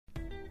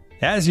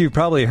As you've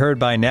probably heard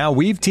by now,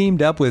 we've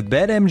teamed up with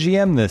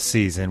BetMGM this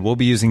season. We'll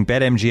be using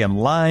BetMGM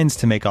lines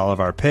to make all of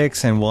our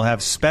picks, and we'll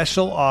have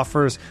special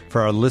offers for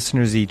our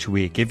listeners each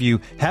week. If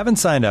you haven't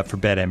signed up for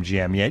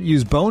BetMGM yet,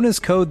 use bonus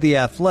code The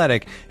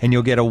Athletic, and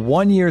you'll get a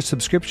 1-year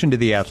subscription to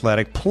The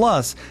Athletic,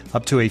 plus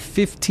up to a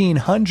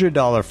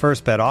 $1,500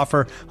 first bet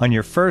offer on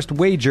your first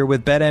wager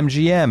with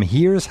BetMGM.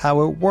 Here's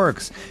how it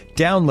works.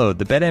 Download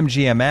the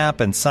BetMGM app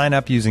and sign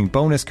up using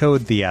bonus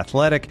code The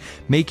Athletic.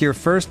 Make your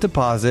first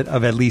deposit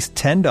of at least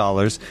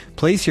 $10.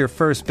 Place your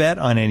first bet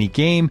on any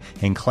game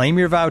and claim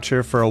your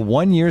voucher for a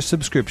 1-year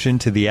subscription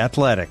to The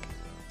Athletic.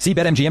 See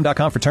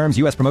BetMGM.com for terms.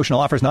 U.S. promotional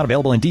offers not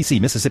available in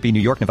D.C., Mississippi, New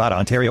York, Nevada,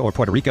 Ontario, or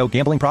Puerto Rico.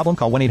 Gambling problem?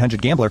 Call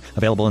 1-800-GAMBLER.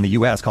 Available in the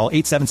U.S. Call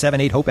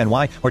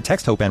 877-8-HOPE-NY or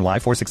text HOPE-NY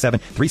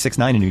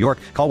 467-369 in New York.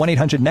 Call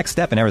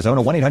 1-800-NEXT-STEP in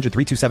Arizona.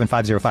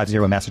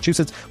 1-800-327-5050 in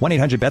Massachusetts.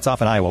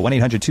 1-800-BETS-OFF in Iowa.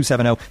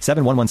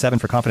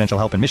 1-800-270-7117 for confidential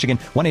help in Michigan.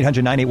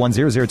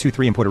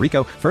 1-800-981-0023 in Puerto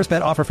Rico. First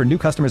bet offer for new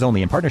customers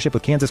only in partnership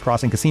with Kansas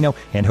Crossing Casino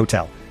and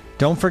Hotel.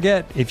 Don't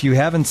forget, if you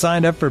haven't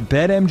signed up for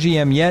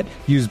BetMGM yet,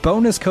 use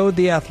bonus code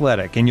The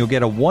Athletic, and you'll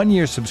get a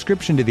 1-year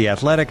subscription to The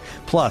Athletic,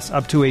 plus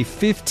up to a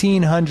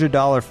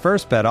 $1,500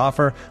 first bet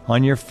offer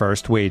on your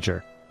first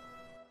wager.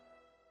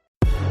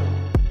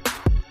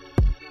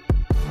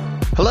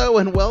 Hello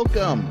and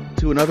welcome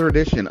to another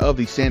edition of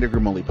the Standig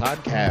Room Only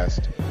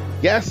podcast.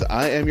 Yes,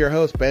 I am your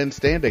host, Ben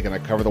Standig, and I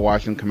cover the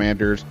Washington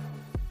Commanders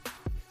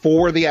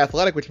for The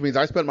Athletic, which means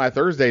I spent my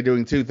Thursday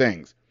doing two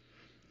things.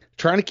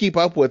 Trying to keep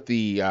up with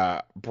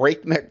the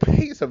breakneck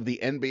pace of the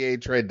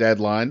NBA trade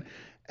deadline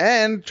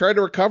and try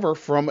to recover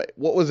from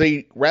what was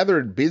a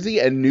rather busy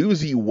and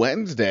newsy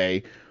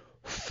Wednesday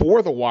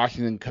for the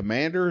Washington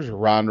Commanders.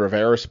 Ron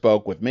Rivera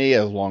spoke with me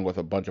along with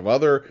a bunch of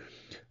other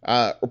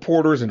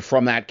reporters, and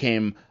from that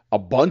came a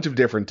bunch of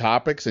different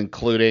topics,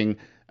 including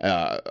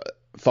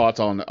thoughts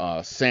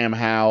on Sam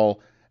Howell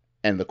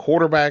and the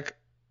quarterback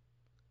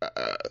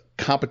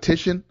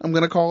competition, I'm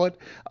going to call it.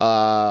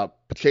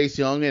 Chase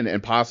Young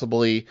and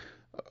possibly,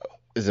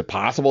 is it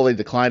possible they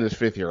declined his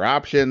fifth-year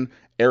option?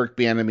 Eric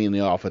Bieniemy in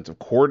the offensive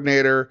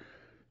coordinator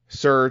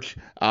search.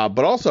 But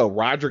also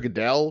Roger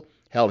Goodell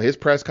held his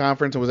press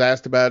conference and was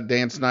asked about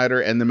Dan Snyder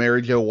and the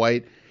Mary Jo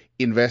White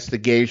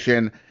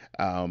investigation.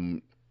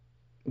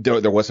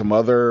 There was some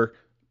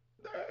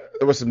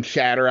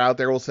chatter out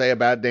there, we'll say,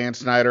 about Dan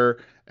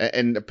Snyder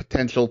and the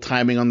potential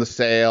timing on the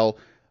sale.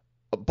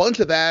 A bunch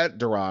of that,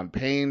 Daron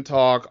Payne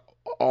talk,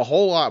 a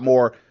whole lot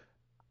more.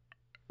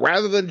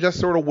 Rather than just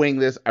sort of wing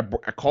this, I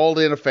called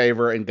in a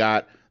favor and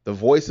got the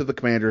voice of the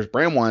Commanders,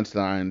 Bram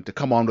Weinstein, to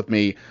come on with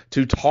me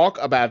to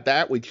talk about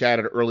that. We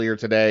chatted earlier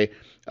today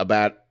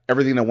about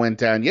everything that went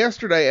down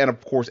yesterday, and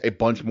of course a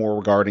bunch more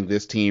regarding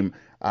this team.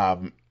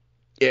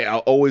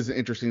 Always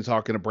interesting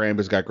talking to Bram.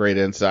 He's got great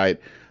insight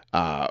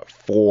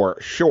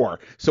for sure.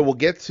 So we'll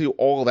get to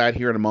all of that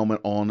here in a moment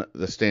on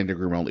the Standig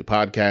Room Only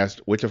podcast,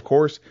 which of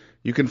course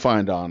you can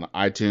find on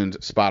iTunes,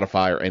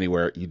 Spotify, or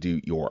anywhere you do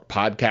your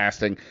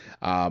podcasting.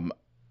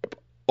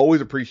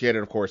 Always appreciate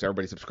it, of course,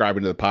 everybody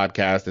subscribing to the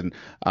podcast and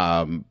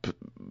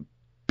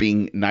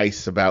being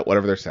nice about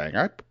whatever they're saying.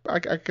 I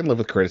can live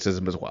with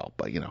criticism as well,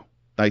 but,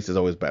 nice is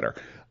always better.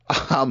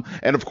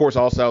 And, of course,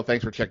 also,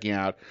 thanks for checking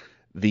out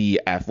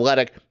The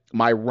Athletic.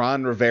 My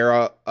Ron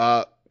Rivera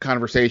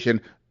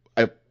conversation,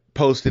 I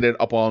posted it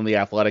up on The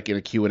Athletic in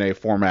a Q&A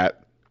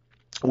format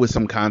with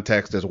some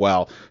context as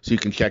well, so you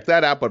can check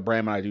that out. But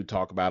Bram and I do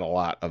talk about a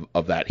lot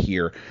of that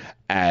here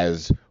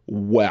as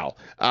well.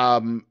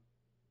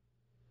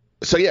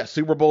 So yeah,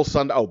 Super Bowl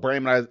Sunday. Oh,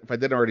 Bram and I, if I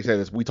didn't already say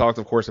this, we talked,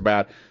 of course,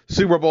 about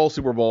Super Bowl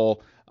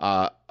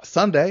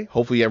Sunday.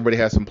 Hopefully everybody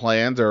has some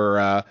plans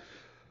or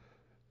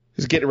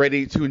is getting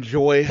ready to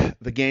enjoy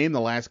the game,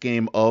 the last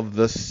game of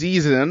the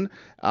season.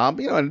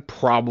 And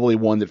probably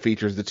one that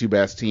features the two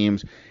best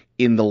teams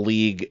in the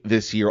league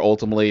this year.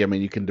 Ultimately, I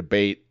mean, you can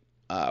debate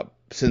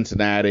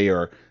Cincinnati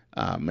or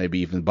maybe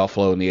even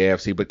Buffalo in the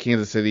AFC, but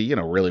Kansas City,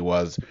 really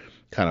was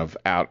kind of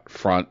out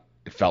front,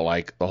 it felt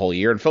like, the whole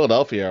year. And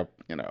Philadelphia,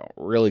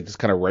 really just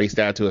kind of raced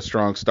out to a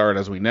strong start,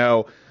 as we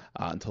know,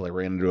 until they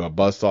ran into a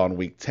buzzsaw in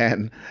week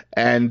 10.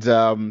 And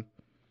they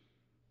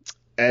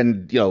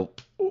had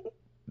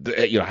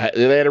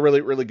a really,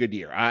 really good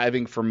year. I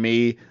think for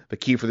me, the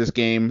key for this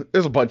game,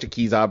 there's a bunch of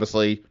keys,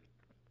 obviously.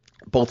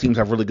 Both teams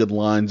have really good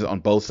lines on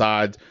both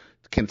sides.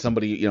 Can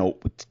somebody,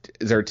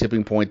 is there a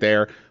tipping point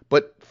there?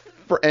 But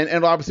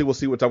and obviously we'll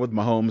see what's up with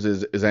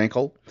Mahomes' his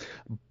ankle,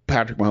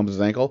 Patrick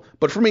Mahomes' ankle.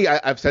 But for me,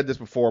 I've said this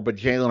before, but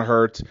Jalen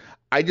Hurts,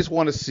 I just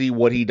want to see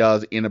what he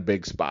does in a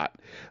big spot.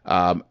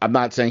 I'm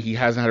not saying he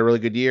hasn't had a really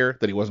good year,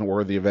 that he wasn't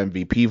worthy of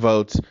MVP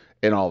votes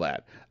and all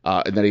that,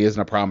 and that he isn't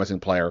a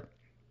promising player.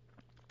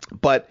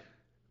 But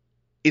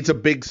it's a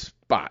big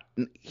spot.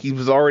 He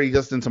was already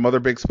just in some other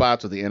big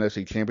spots with the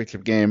NFC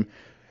Championship game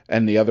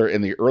and the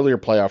earlier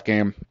playoff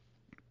game.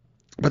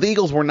 But the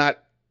Eagles were not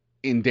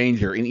in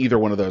danger in either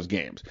one of those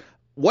games.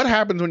 What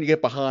happens when you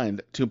get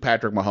behind to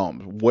Patrick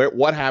Mahomes?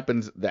 What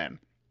happens then?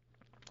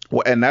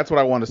 And that's what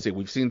I want to see.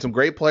 We've seen some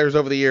great players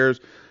over the years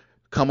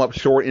come up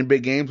short in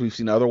big games. We've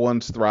seen other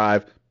ones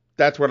thrive.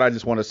 That's what I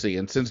just want to see.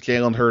 And since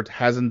Jalen Hurts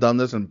hasn't done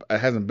this and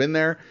hasn't been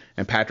there,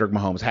 and Patrick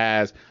Mahomes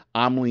has,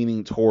 I'm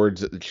leaning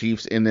towards the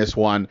Chiefs in this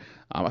one.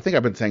 I think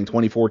I've been saying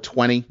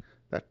 24-20.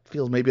 That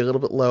feels maybe a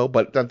little bit low,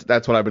 but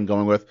that's what I've been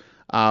going with.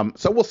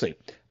 So we'll see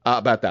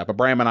about that. But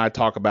Bram and I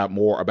talk about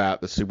more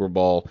about the Super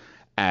Bowl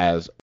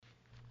as.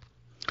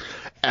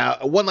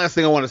 One last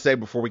thing I want to say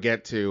before we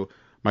get to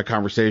my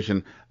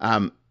conversation.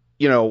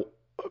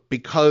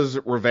 Because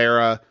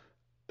Rivera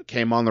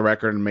came on the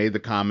record and made the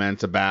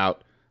comments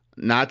about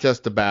not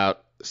just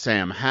about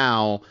Sam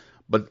Howell,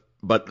 but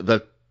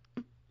the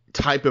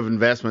type of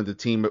investment the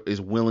team is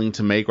willing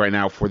to make right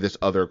now for this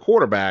other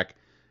quarterback.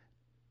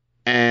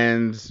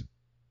 And,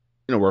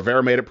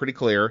 Rivera made it pretty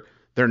clear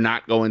they're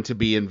not going to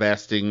be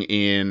investing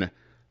in,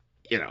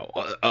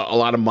 a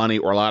lot of money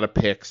or a lot of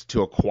picks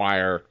to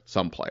acquire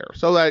some player.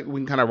 So that we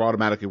can kind of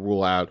automatically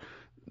rule out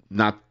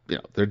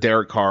they're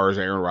Derek Carrs,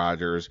 Aaron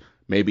Rodgers,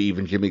 maybe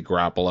even Jimmy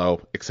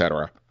Garoppolo,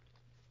 etc.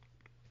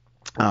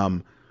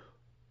 And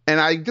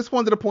I just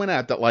wanted to point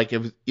out that,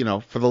 if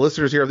for the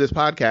listeners here of this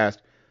podcast,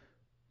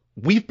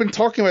 we've been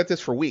talking about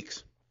this for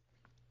weeks.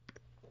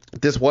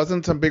 This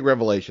wasn't some big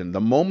revelation.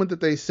 The moment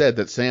that they said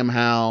that Sam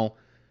Howell,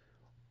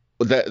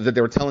 that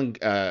they were telling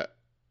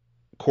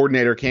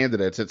coordinator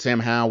candidates that Sam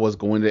Howell was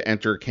going to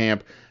enter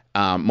camp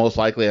most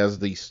likely as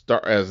the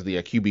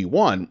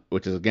QB1,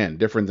 which is again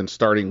different than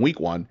starting week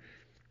one.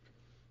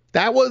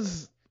 That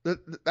was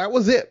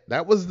it.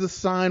 That was the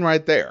sign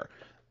right there.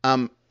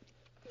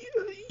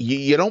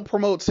 You don't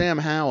promote Sam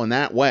Howell in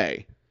that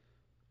way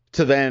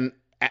to then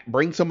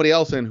bring somebody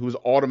else in who's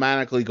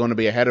automatically going to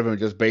be ahead of him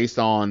just based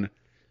on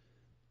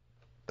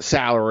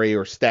salary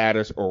or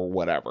status or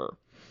whatever.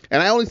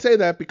 And I only say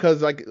that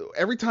because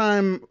every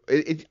time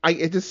it's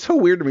just so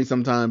weird to me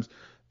sometimes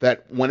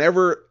that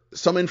whenever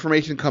some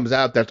information comes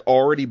out that's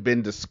already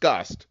been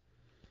discussed,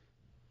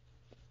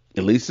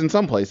 at least in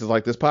some places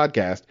like this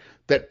podcast,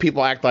 that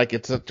people act like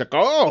it's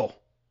oh,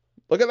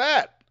 look at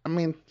that. I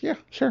mean, yeah,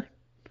 sure.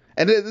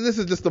 And this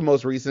is just the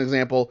most recent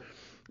example.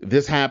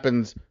 This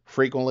happens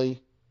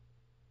frequently.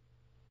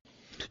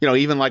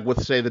 Even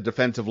with, say, the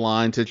defensive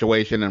line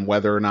situation and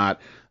whether or not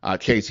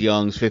Chase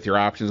Young's fifth-year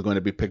option is going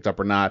to be picked up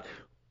or not.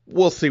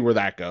 We'll see where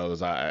that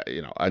goes.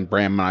 And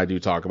Bram and I do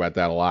talk about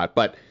that a lot.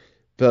 But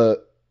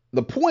the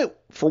point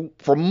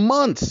for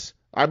months,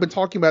 I've been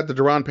talking about the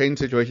Daron Payne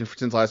situation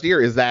since last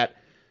year, is that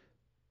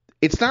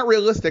it's not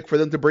realistic for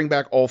them to bring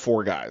back all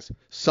four guys.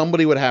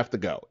 Somebody would have to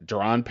go.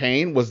 Daron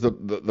Payne was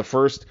the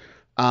first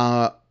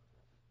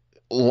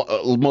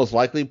most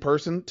likely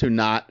person to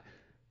not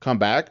come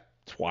back.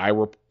 That's why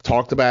we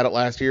talked about it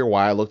last year,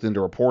 why I looked into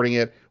reporting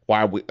it,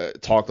 why we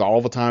talked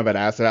all the time about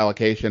asset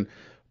allocation.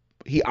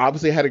 He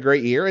obviously had a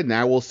great year, and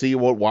now we'll see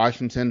what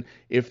Washington,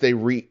 if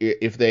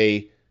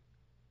they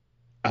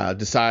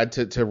decide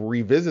to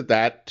revisit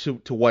that,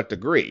 to what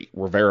degree.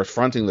 Rivera's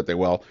fronting that they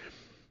will.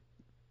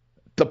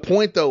 The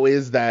point, though,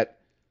 is that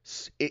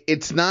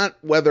it's not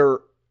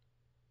whether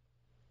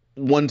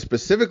one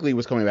specifically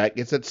was coming back,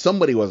 it's that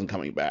somebody wasn't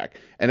coming back.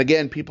 And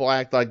again, people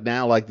act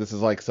like this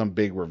is some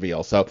big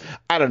reveal. So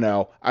I don't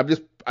know. I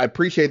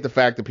appreciate the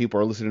fact that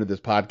people are listening to this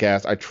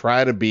podcast. I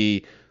try to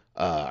be,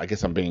 I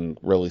guess I'm being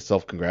really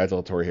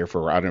self-congratulatory here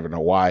I don't even know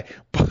why,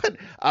 but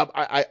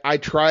I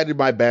tried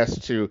my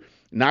best to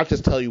not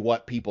just tell you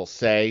what people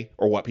say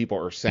or what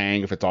people are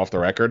saying if it's off the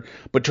record,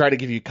 but try to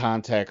give you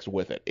context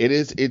with it.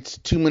 It's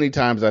too many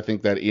times I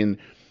think that in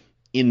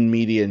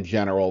media in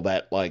general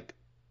that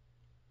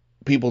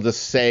people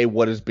just say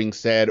what is being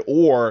said,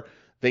 or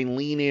they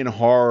lean in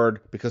hard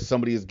because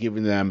somebody is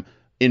giving them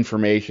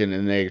information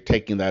and they're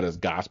taking that as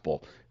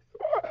gospel.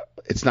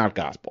 It's not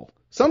gospel.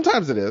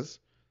 Sometimes it is.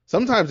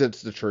 Sometimes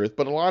it's the truth,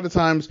 but a lot of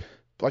times,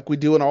 like we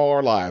do in all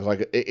our lives,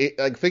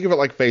 think of it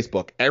like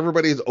Facebook.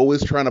 Everybody's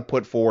always trying to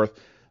put forth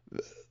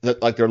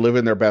that they're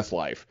living their best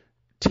life.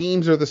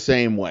 Teams are the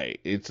same way.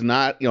 It's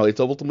not, it's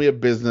ultimately a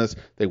business.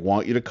 They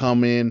want you to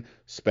come in,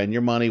 spend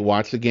your money,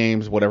 watch the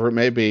games, whatever it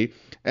may be,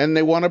 and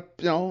they want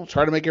to,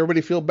 try to make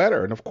everybody feel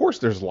better. And of course,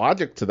 there's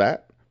logic to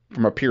that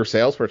from a pure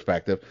sales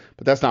perspective,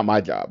 but that's not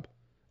my job.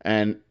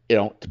 And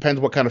depends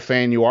what kind of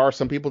fan you are.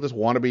 Some people just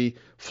want to be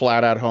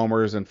flat out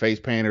homers and face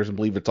painters and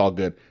believe it's all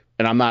good.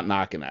 And I'm not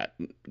knocking that.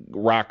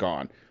 Rock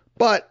on.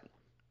 But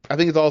I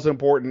think it's also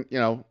important,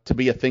 to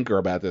be a thinker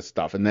about this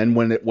stuff. And then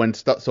when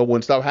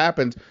stuff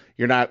happens,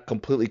 you're not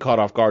completely caught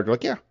off guard. You're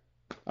like, yeah,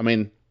 I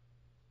mean,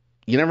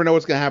 you never know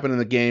what's going to happen in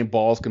the game.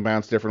 Balls can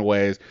bounce different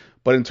ways.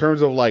 But in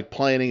terms of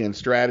planning and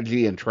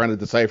strategy and trying to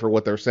decipher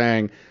what they're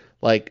saying,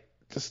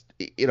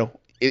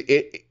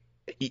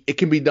 it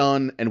can be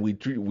done, and we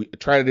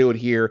try to do it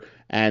here.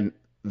 And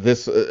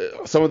this,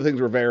 some of the things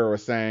Rivera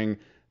was saying,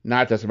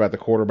 not just about the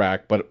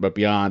quarterback, but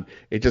beyond,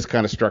 it just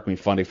kind of struck me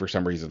funny for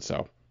some reason.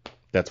 So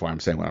that's why I'm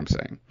saying what I'm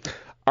saying.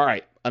 All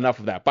right, enough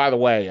of that. By the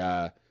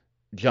way,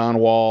 John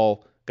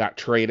Wall got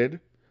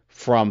traded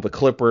from the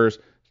Clippers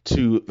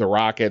to the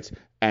Rockets,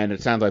 and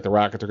it sounds like the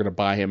Rockets are going to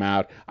buy him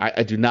out.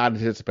 I do not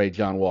anticipate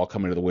John Wall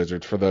coming to the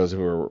Wizards, for those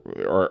who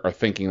are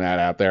thinking that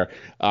out there.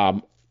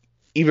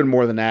 Even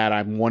more than that,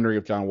 I'm wondering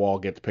if John Wall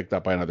gets picked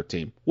up by another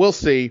team. We'll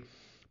see.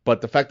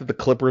 But the fact that the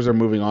Clippers are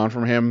moving on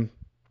from him,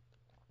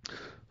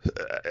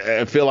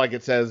 I feel like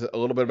it says a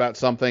little bit about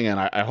something, and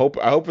I hope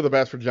for the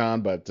best for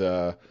John, but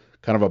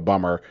kind of a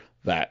bummer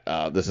that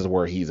this is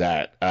where he's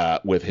at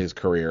with his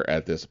career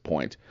at this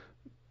point.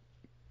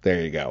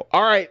 There you go.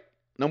 All right,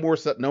 no more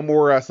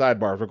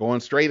sidebars. We're going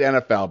straight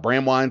NFL.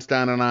 Bram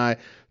Weinstein and I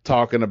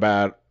talking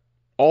about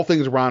all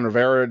things Ron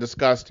Rivera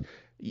discussed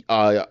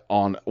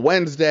on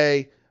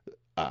Wednesday.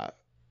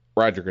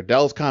 Roger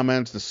Goodell's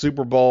comments, the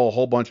Super Bowl, a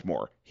whole bunch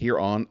more here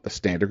on the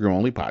Standard Room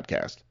Only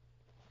podcast.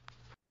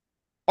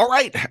 All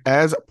right,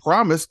 as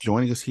promised,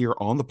 joining us here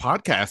on the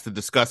podcast to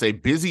discuss a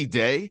busy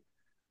day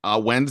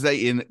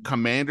Wednesday in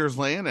Commanders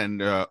land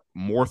and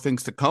more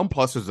things to come.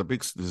 Plus, there's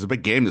a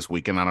big game this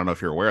weekend. I don't know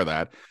if you're aware of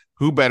that.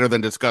 Who better than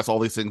discuss all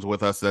these things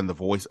with us than the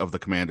voice of the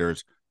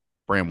Commanders,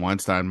 Bram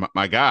Weinstein,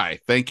 my guy.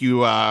 Thank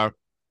you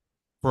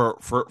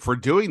for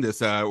doing this.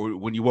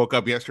 When you woke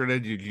up yesterday,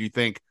 did you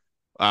think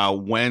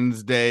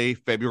Wednesday,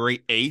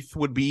 February 8th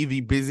would be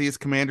the busiest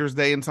Commanders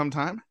day in some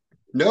time?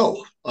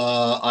 No,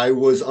 I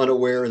was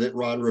unaware that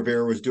Ron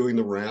Rivera was doing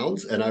the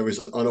rounds, and I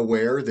was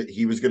unaware that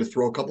he was going to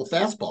throw a couple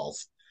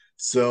fastballs.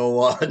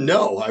 So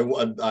no,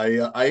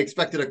 I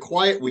expected a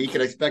quiet week,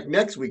 and I expect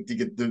next week to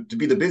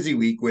be the busy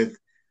week with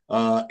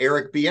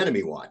Eric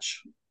Bieniemy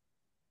watch.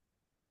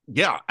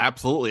 Yeah,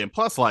 absolutely, and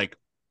plus, like,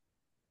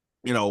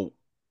 the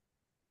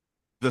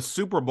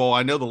Super Bowl.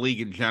 I know the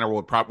league in general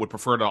would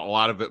prefer to a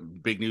lot of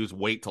it, big news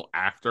wait till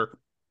after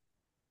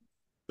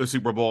the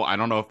Super Bowl. I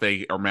don't know if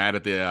they are mad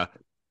at the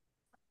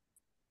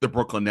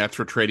Brooklyn Nets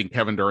for trading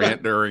Kevin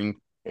Durant during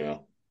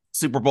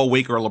Super Bowl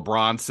week, or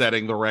LeBron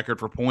setting the record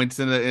for points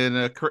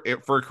for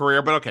a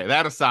career. But okay,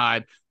 that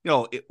aside,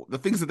 the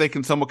things that they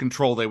can somewhat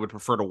control, they would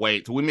prefer to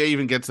wait. So we may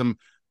even get some,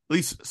 at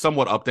least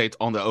somewhat, updates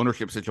on the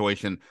ownership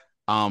situation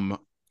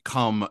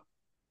come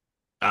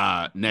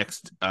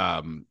next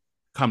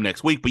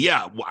week. But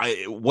yeah,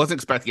 I wasn't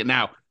expecting it.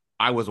 Now,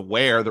 I was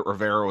aware that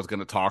Rivera was going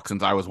to talk,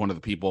 since I was one of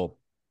the people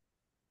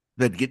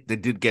that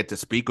did get to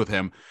speak with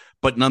him.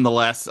 But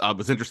nonetheless, it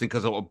was interesting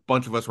because a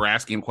bunch of us were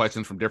asking him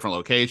questions from different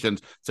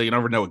locations, so you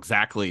never know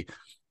exactly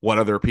what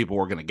other people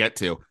were going to get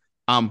to.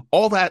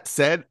 All that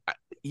said,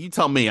 you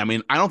tell me. I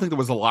mean, I don't think there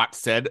was a lot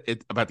said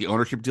about the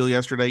ownership deal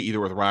yesterday, either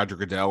with Roger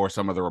Goodell or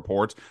some of the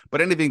reports.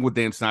 But anything with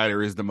Dan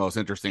Snyder is the most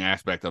interesting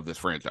aspect of this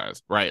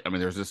franchise, right? I mean,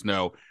 there's just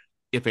no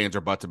ifs, ands,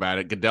 or buts about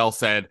it. Goodell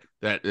said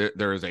that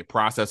there is a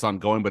process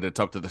ongoing, but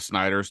it's up to the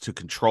Snyders to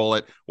control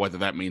it, whether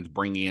that means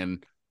bringing in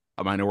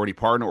a minority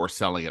partner or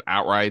selling it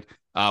outright.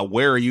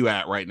 Where are you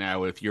at right now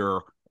with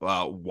your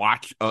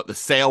the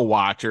sale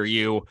watch? Are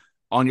you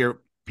on your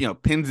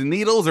pins and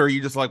needles, or are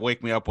you just like,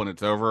 wake me up when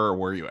it's over, or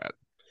where are you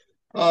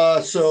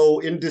at? So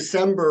in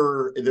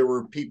December, there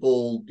were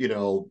people,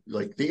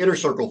 like the inner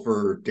circle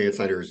for Dan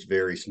Snyder is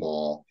very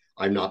small.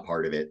 I'm not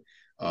part of it.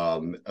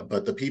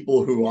 But the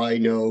people who I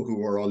know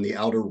who are on the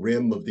outer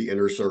rim of the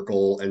inner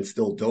circle and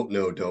still don't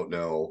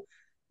know,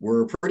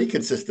 were pretty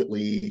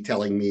consistently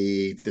telling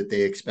me that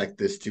they expect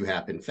this to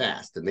happen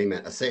fast, and they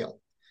meant a sale.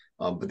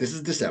 But this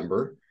is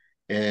December,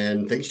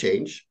 and things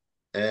change.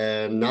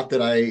 And not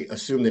that I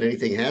assume that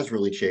anything has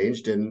really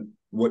changed. And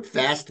what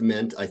fast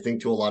meant, I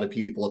think, to a lot of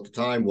people at the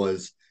time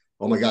was,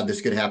 oh my God, this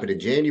could happen in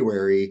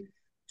January,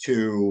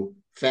 to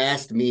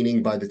fast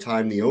meaning by the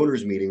time the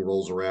owners meeting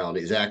rolls around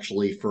is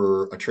actually,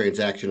 for a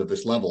transaction of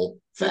this level,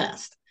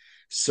 fast.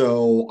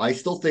 So I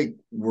still think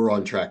we're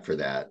on track for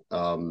that.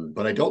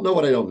 But I don't know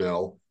what I don't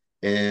know.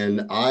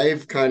 And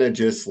I've kind of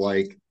just,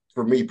 like,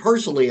 for me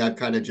personally, I've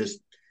kind of just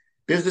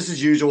business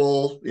as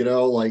usual,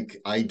 like,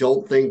 I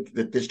don't think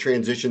that this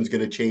transition is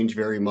going to change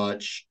very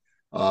much.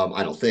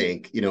 I don't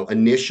think,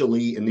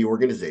 initially in the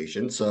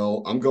organization.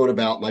 So I'm going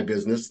about my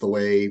business the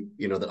way,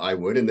 that I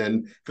would. And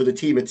then for the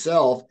team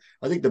itself,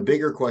 I think the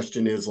bigger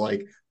question is,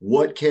 like,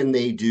 what can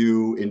they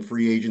do in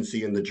free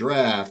agency in the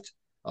draft?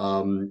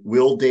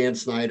 Will Dan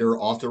Snyder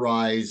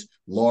authorize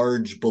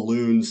large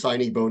balloon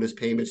signing bonus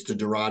payments to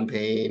Daron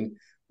Payne?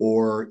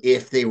 Or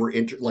if they were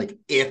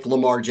if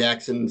Lamar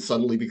Jackson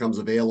suddenly becomes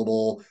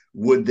available,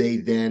 would they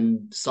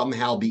then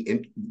somehow be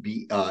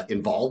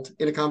involved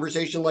in a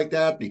conversation like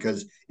that,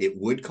 because it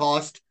would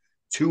cost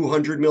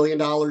 $200 million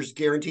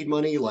guaranteed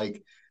money?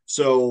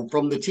 So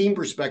from the team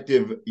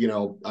perspective,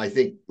 I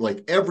think,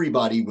 like,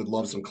 everybody would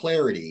love some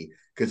clarity,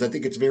 because I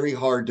think it's very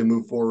hard to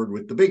move forward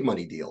with the big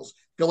money deals.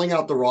 Filling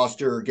out the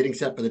roster, getting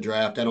set for the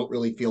draft, I don't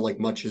really feel like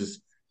much is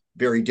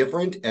very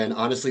different. And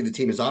honestly, the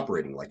team is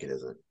operating like it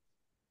isn't.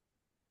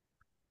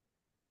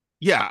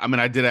 Yeah, I mean,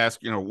 I did ask,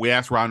 we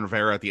asked Ron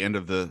Rivera at the end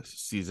of the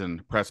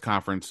season press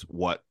conference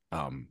what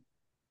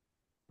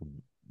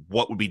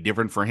would be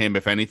different for him,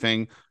 if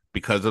anything,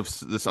 because of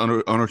this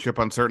ownership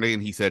uncertainty.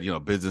 And he said,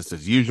 business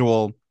as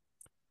usual.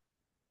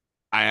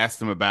 I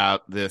asked him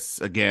about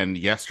this again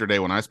yesterday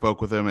when I spoke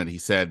with him, and he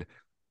said,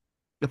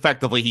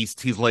 effectively,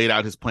 he's laid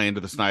out his plan to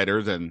the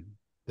Snyders, and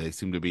they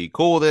seem to be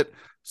cool with it.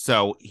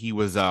 So he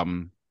was,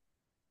 again,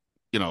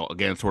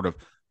 sort of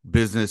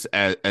business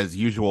as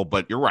usual.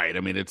 But you're right.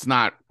 I mean, it's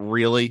not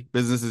really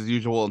business as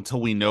usual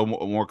until we know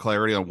more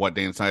clarity on what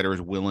Dan Snyder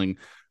is willing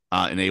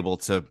and able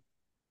to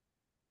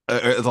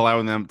is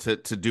allowing them to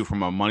do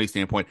from a money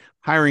standpoint.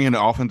 Hiring an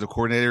offensive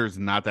coordinator is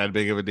not that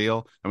big of a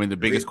deal. I mean, the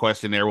biggest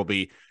question there will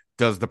be,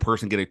 does the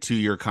person get a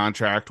 2-year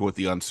contract with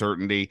the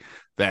uncertainty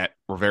that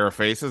Rivera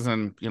faces?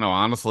 And,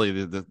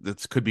 honestly,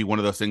 this could be one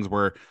of those things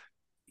where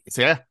it's,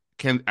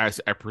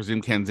 I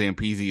presume Ken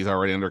Zampese is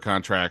already under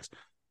contracts.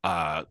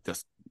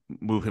 Just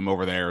move him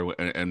over there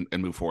and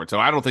move forward. So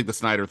I don't think the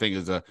Snyder thing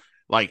is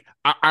I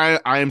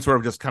am sort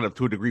of just kind of,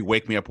 to a degree,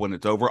 wake me up when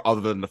it's over,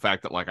 other than the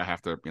fact that I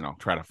have to,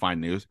 try to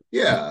find news.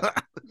 Yeah.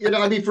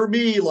 I mean, for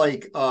me,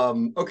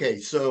 okay,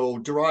 so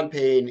Daron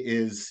Payne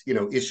is,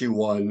 issue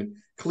one.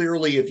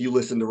 Clearly, if you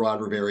listened to Ron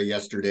Rivera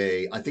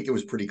yesterday, I think it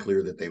was pretty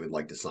clear that they would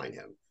like to sign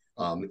him.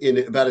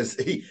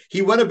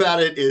 He went about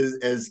it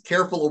as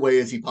careful a way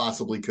as he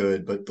possibly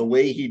could, but the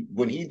way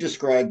when he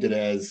described it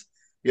as,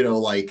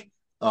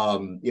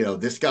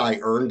 this guy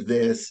earned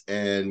this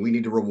and we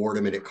need to reward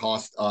him and it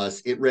cost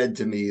us, it read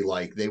to me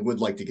like they would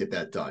like to get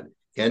that done.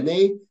 Can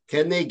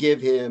they give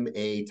him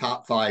a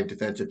top 5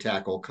 defensive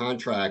tackle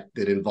contract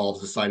that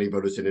involves the signing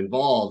bonus and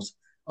involves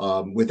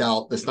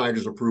without the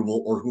Snyder's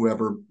approval or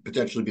whoever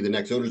potentially be the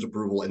next owner's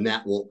approval, and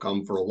that won't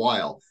come for a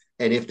while.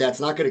 And if that's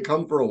not going to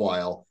come for a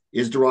while,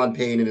 is Daron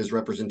Payne and his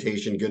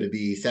representation going to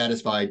be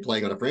satisfied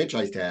playing on a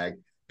franchise tag?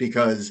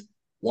 Because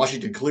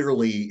Washington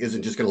clearly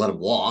isn't just going to let him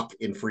walk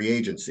in free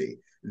agency.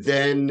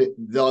 Then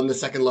on the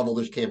second level,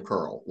 there's Cam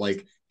Curl.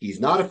 He's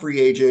not a free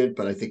agent,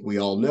 but I think we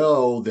all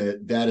know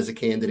that is a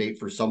candidate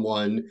for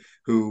someone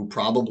who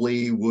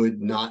probably would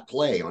not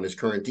play on his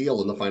current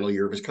deal in the final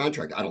year of his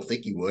contract. I don't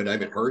think he would. I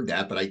haven't heard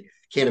that, but I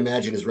can't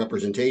imagine his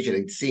representation,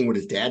 and seeing what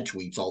his dad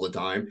tweets all the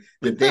time,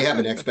 that they have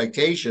an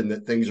expectation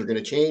that things are going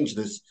to change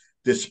this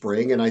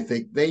spring, and I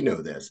think they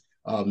know this.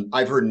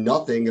 I've heard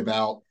nothing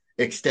about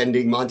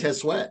extending Montez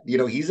Sweat.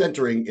 He's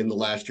entering in the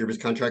last year of his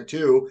contract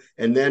too,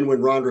 and then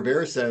when Ron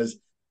Rivera says,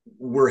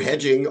 we're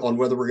hedging on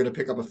whether we're going to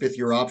pick up a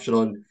 5th-year option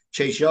on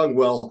Chase Young.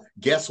 Well,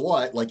 guess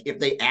what? If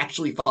they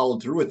actually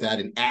followed through with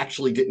that and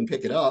actually didn't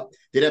pick it up,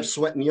 they'd have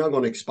Sweat and Young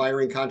on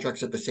expiring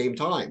contracts at the same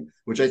time,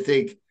 which I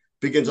think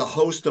begins a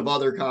host of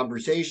other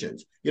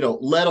conversations,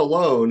 let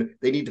alone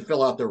they need to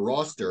fill out their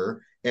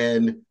roster.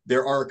 And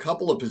there are a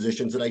couple of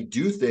positions that I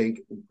do think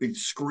it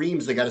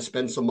screams they got to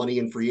spend some money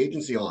in free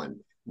agency on.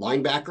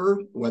 Linebacker,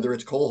 whether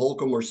it's Cole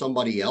Holcomb or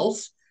somebody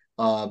else,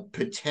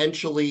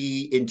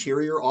 potentially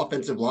interior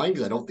offensive line,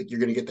 because I don't think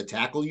you're going to get the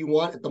tackle you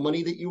want at the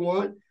money that you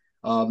want.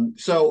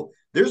 So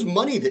there's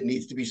money that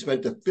needs to be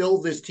spent to fill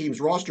this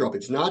team's roster up.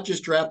 It's not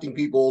just drafting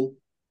people.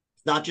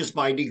 It's not just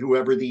finding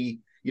whoever the,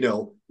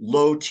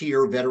 low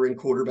tier veteran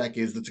quarterback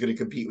is that's going to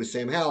compete with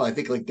Sam Howell. I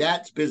think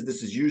that's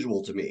business as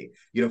usual to me.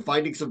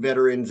 Finding some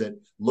veterans at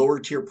lower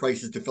tier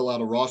prices to fill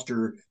out a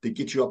roster that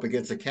gets you up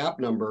against a cap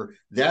number.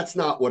 That's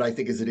not what I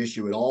think is an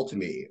issue at all to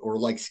me. Or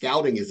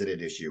scouting isn't an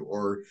issue,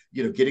 or,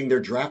 getting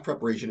their draft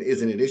preparation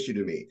isn't an issue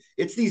to me.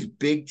 It's these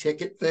big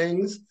ticket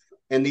things,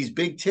 and these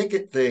big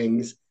ticket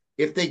things,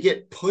 if they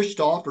get pushed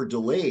off or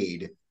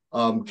delayed,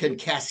 can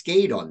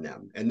cascade on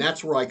them. And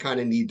that's where I kind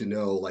of need to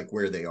know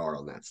where they are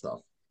on that stuff.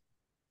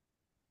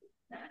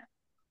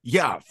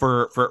 Yeah,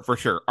 for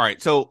sure. All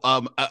right. So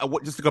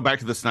just to go back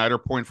to the Snyder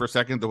point for a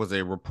second, there was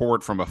a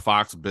report from a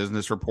Fox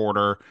Business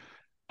reporter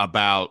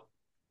about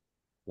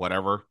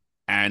whatever.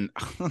 And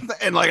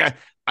and I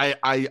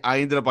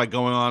ended up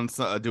going on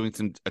doing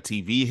a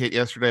TV hit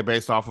yesterday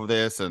based off of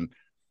this. And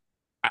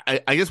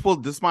I guess,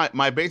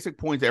 my basic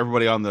point to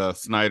everybody on the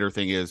Snyder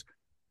thing is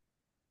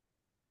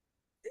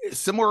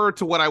similar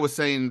to what I was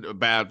saying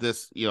about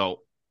this,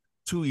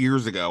 2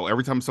 years ago.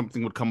 Every time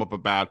something would come up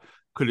about,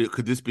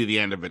 could this be the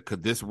end of it?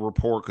 Could this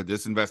report, could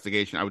this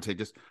investigation? I would say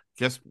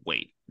just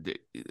wait.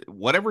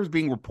 Whatever is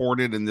being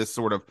reported in this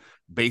sort of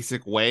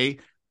basic way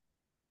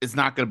is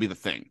not going to be the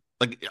thing.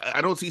 I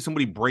don't see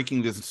somebody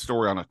breaking this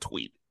story on a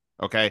tweet.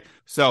 Okay,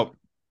 so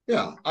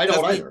yeah, I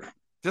don't either.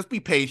 Just be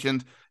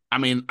patient. I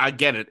mean, I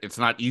get it. It's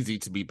not easy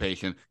to be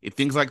patient. It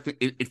feels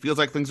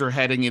like things are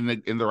heading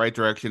in the right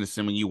direction,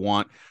 assuming you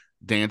want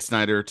Dan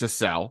Snyder to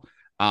sell.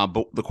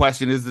 But the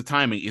question is the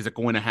timing. Is it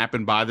going to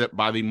happen by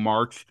the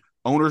March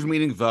owners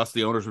meeting? Thus,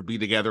 the owners would be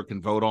together,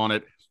 can vote on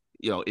it.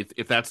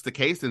 If that's the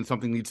case, then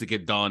something needs to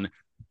get done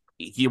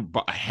here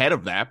ahead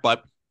of that.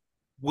 But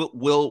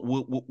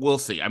we'll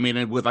see. I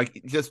mean, with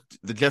just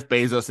the Jeff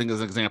Bezos thing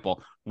as an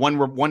example,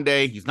 one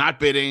day he's not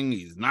bidding,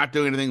 he's not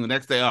doing anything. The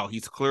next day,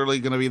 he's clearly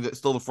going to be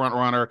still the front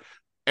runner.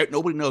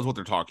 Nobody knows what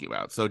they're talking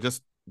about. So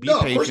just be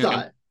patient. Of course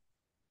not.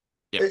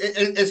 Yeah.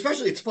 And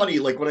especially, it's funny,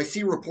 when I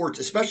see reports,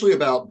 especially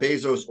about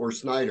Bezos or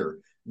Snyder,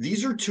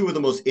 these are two of the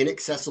most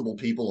inaccessible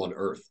people on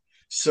earth.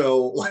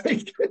 So,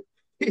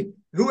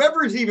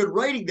 whoever is even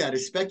writing that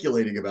is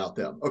speculating about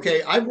them.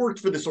 Okay, I've worked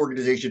for this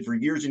organization for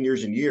years and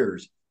years and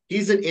years.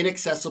 He's an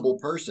inaccessible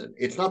person.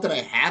 It's not that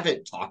I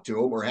haven't talked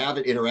to him or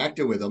haven't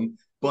interacted with him,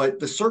 but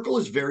the circle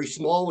is very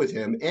small with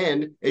him.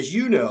 And as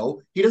you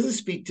know, he doesn't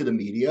speak to the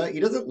media. He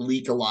doesn't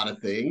leak a lot of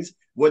things.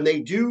 When they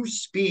do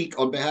speak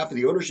on behalf of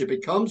the ownership,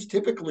 it comes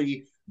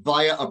typically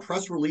via a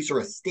press release or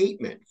a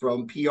statement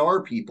from PR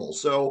people.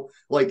 So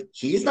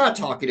he's not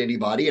talking to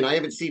anybody, and I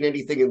haven't seen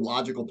anything in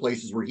logical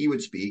places where he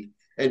would speak.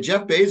 And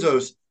Jeff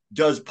Bezos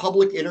does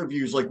public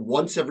interviews like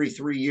once every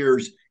 3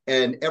 years,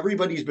 and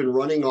everybody's been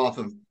running off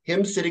of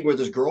him sitting with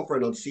his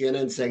girlfriend on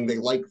CNN saying they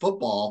like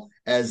football,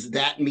 as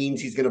that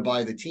means he's going to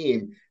buy the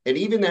team. And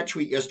even that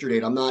tweet yesterday,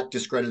 and I'm not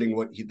discrediting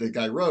what the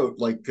guy wrote,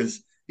 like,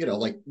 because,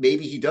 like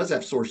maybe he does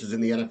have sources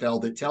in the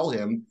NFL that tell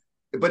him,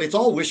 but it's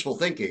all wishful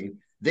thinking.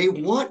 They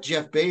want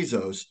Jeff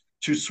Bezos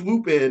to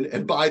swoop in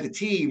and buy the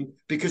team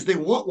because they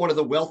want one of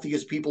the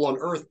wealthiest people on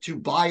earth to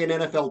buy an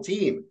NFL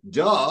team.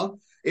 Duh.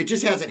 It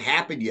just hasn't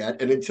happened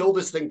yet. And until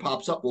this thing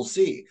pops up, we'll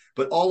see.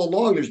 But all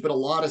along, there's been a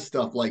lot of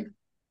stuff like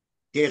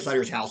Dan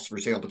Snyder's house for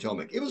sale in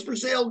Potomac. It was for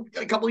sale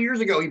a couple of years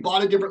ago. He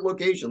bought a different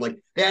location. Like,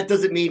 that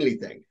doesn't mean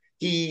anything.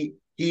 He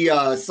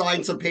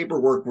signed some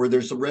paperwork where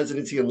there's some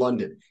residency in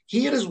London.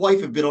 He and his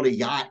wife have been on a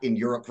yacht in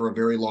Europe for a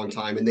very long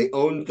time, and they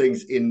own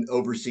things in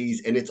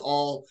overseas, and it's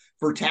all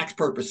for tax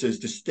purposes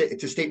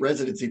to state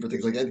residency for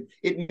things like that.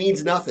 It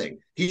means nothing.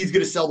 He's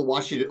going to sell the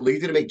Washington.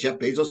 He's going to make Jeff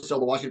Bezos sell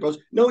the Washington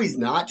Post. No, he's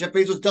not. Jeff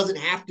Bezos doesn't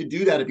have to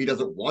do that if he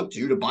doesn't want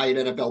to buy an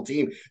NFL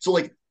team. So,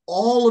 like,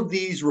 all of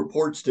these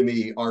reports to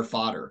me are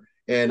fodder,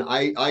 and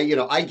I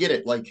get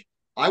it. Like,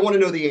 I want to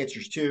know the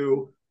answers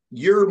too.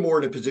 You're more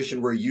in a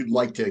position where you'd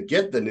like to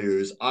get the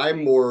news.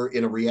 I'm more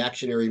in a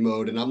reactionary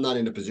mode, and I'm not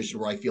in a position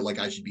where I feel like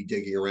I should be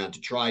digging around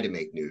to try to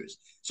make news.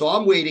 So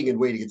I'm waiting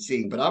and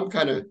seeing, but I'm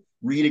kind of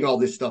reading all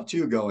this stuff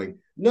too, going,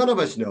 none of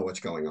us know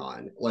what's going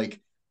on. Like,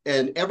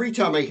 and every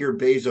time I hear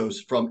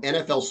Bezos from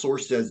NFL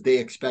source says they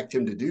expect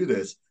him to do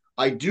this,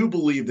 I do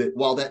believe that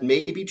while that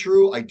may be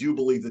true, I do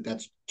believe that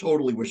that's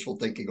totally wishful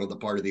thinking on the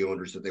part of the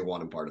owners that they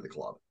want him part of the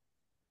club.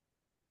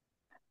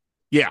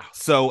 Yeah.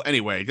 So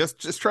anyway,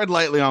 just tread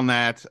lightly on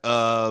that.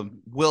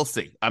 We'll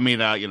see. I mean,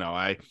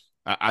 the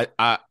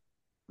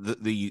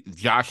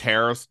Josh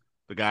Harris,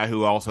 the guy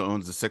who also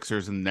owns the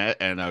Sixers and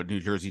New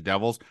Jersey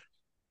Devils,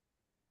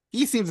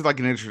 he seems like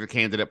an interesting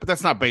candidate, but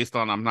that's not based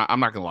on. I'm not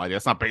gonna lie to you.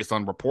 It's not based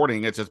on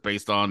reporting. It's just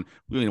based on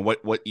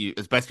what you,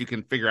 as best you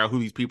can figure out who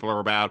these people are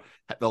about,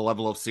 the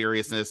level of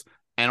seriousness.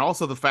 And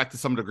also the fact to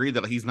some degree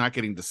that he's not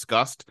getting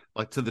discussed,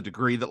 like to the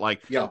degree that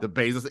the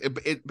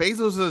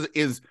Bezos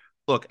is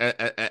look,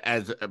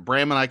 as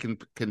Bram and I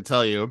can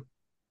tell you,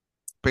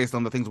 based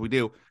on the things we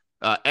do,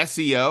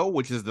 SEO,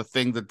 which is the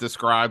thing that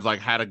describes like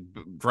how to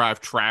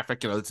drive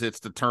traffic. It's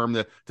the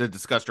term to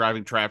discuss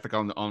driving traffic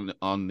on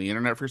the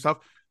internet for yourself.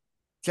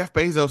 Jeff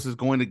Bezos is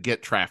going to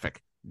get traffic.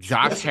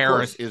 Josh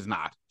Harris is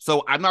not.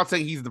 So I'm not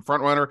saying he's the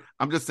front runner.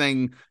 I'm just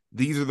saying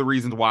these are the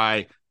reasons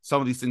why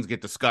some of these things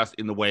get discussed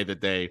in the way that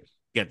they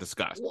get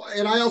discussed. Well,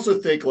 and I also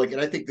think, and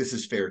I think this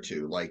is fair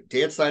too. Like,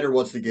 Dan Snyder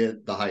wants to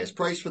get the highest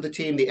price for the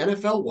team. The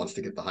NFL wants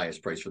to get the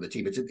highest price for the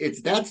team.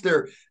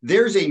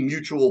 There's a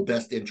mutual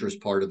best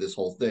interest part of this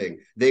whole thing.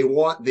 They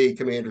want the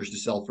Commanders to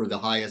sell for the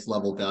highest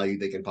level value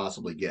they can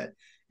possibly get.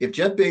 If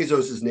Jeff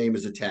Bezos' name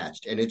is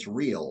attached and it's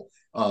real,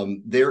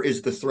 there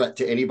is the threat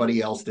to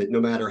anybody else that no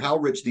matter how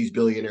rich these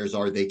billionaires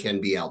are, they can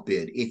be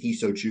outbid if he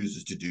so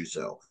chooses to do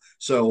so.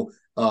 So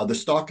the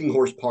stalking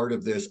horse part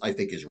of this, I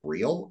think, is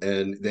real,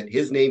 and that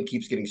his name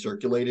keeps getting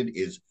circulated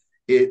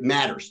it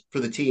matters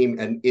for the team.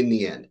 And in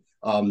the end,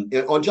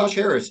 on Josh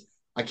Harris,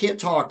 I can't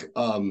talk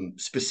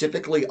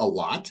specifically a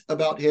lot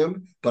about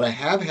him, but I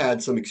have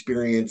had some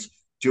experience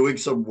doing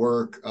some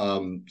work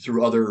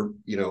through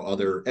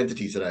other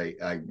entities that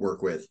I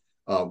work with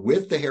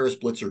the Harris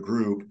Blitzer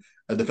group,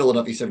 the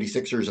Philadelphia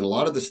 76ers, and a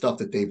lot of the stuff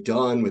that they've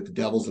done with the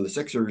Devils and the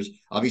Sixers.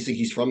 Obviously,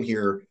 he's from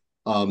here.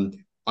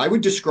 I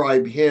would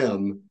describe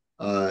him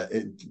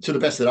to the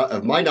best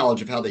of my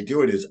knowledge of how they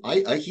do it is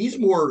he's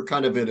more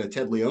kind of in a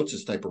Ted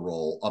Leonsis type of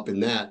role up in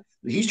that.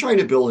 He's trying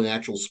to build an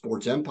actual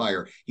sports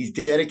empire. He's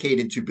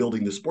dedicated to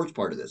building the sports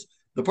part of this.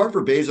 The part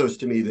for Bezos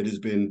to me that has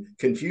been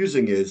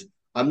confusing is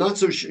I'm not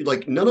so sure,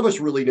 like, none of us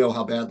really know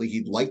how badly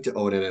he'd like to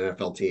own an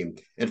NFL team.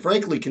 And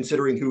frankly,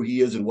 considering who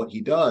he is and what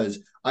he does,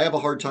 I have a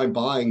hard time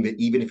buying that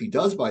even if he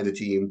does buy the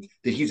team,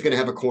 that he's going to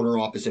have a corner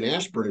office in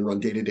Ashburn and run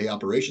day-to-day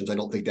operations. I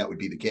don't think that would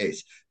be the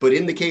case. But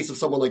in the case of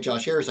someone like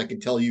Josh Harris, I can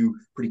tell you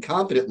pretty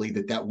confidently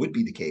that would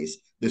be the case.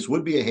 This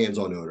would be a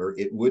hands-on owner.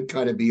 It would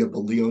kind of be of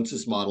the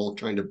Leonsis model,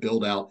 trying to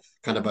build out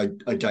kind of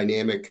a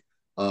dynamic,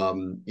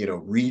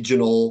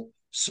 regional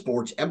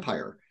sports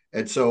empire.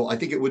 And so I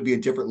think it would be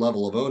a different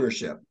level of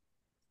ownership.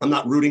 I'm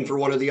not rooting for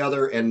one or the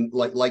other. And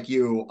like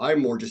you,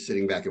 I'm more just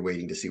sitting back and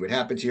waiting to see what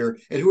happens here.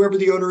 And whoever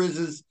the owner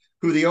is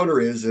who the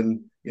owner is.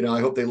 And, I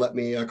hope they let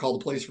me call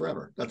the place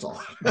forever. That's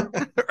all.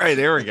 Right.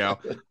 There we go.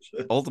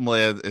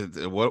 Ultimately,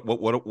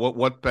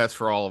 what best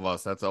for all of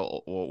us. That's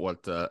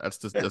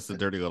that's a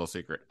dirty little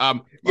secret.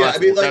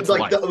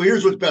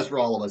 Here's what's best for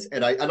all of us.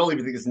 And I don't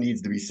even think this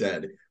needs to be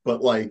said,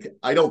 but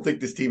I don't think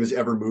this team is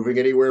ever moving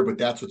anywhere, but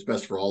that's what's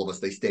best for all of us.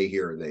 They stay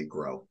here and they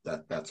grow.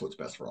 That's what's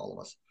best for all of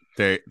us.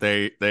 There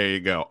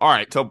you go. All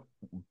right. So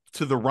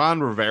to the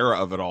Ron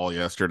Rivera of it all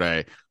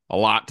yesterday, a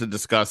lot to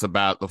discuss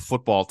about the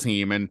football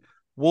team. And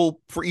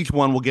for each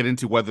one, we'll get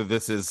into whether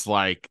this is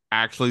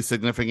actually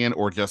significant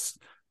or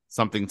just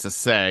something to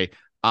say.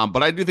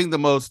 But I do think the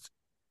most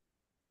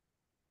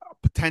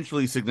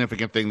potentially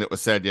significant thing that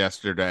was said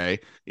yesterday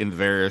in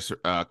various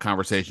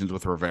conversations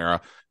with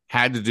Rivera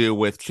had to do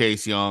with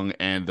Chase Young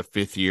and the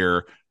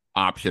 5th-year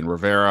option.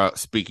 Rivera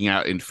speaking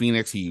out in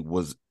Phoenix, he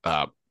was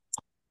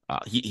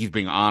he's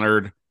being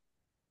honored.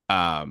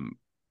 I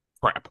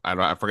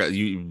forgot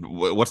you.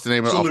 What's the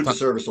name of Salute to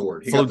Service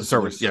Award. He Salute got the to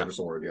Service, Service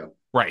Award. Yeah,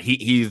 right.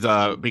 He's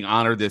being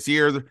honored this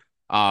year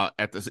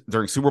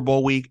during Super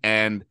Bowl week,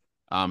 and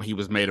he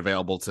was made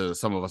available to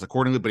some of us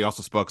accordingly. But he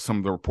also spoke to some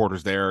of the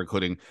reporters there,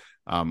 including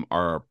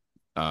our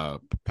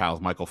pals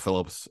Michael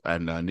Phillips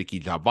and Nikki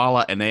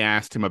Jhabvala, and they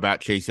asked him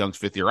about Chase Young's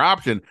 5th-year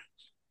option,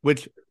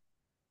 which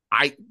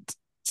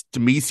to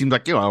me seems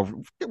like a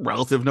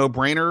relative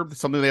no-brainer,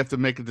 something they have to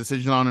make a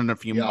decision on in a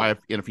few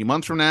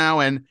months from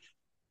now. And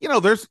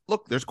there's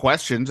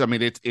questions. I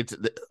mean, it's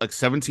like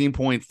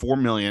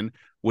 $17.4 million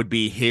would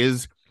be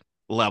his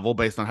level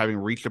based on having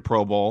reached a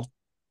Pro Bowl.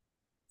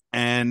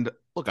 And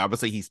look,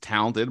 obviously he's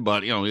talented,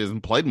 but he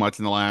hasn't played much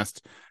in the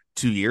last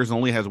 2 years.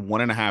 Only has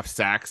 1.5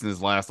 sacks in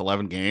his last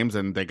 11 games,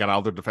 and they got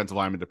all their defensive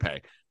linemen to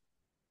pay.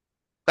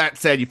 That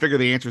said, you figure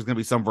the answer is going to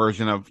be some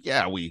version of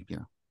we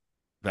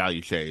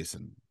value Chase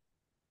and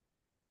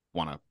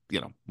want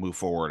to move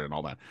forward and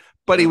all that.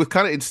 But he was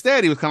kind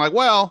of like,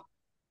 well,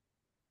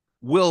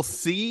 we'll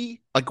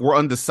see. Like, we're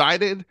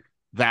undecided.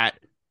 That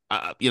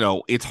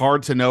it's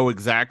hard to know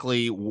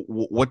exactly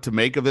what to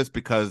make of this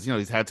because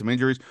he's had some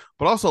injuries.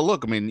 But also,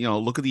 look, I mean,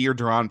 look at the year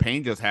Daron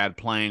Payne just had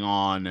playing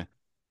on.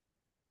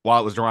 While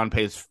it was Daron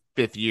Payne's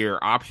 5th-year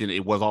option,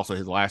 it was also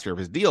his last year of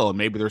his deal, and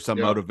maybe there's some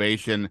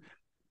motivation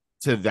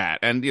to that.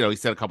 And he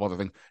said a couple other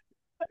things.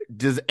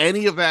 Does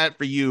any of that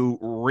for you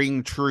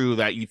ring true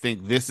that you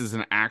think this is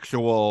an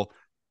actual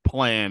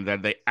plan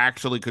that they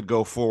actually could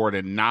go forward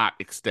and not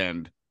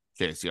extend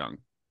Chase Young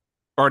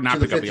or not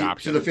pick up the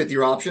option to the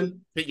 5th-year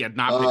option? Yeah,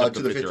 not pick up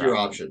to the 5th-year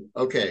option.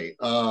 Okay.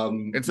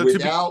 And so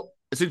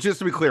so just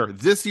to be clear,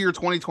 this year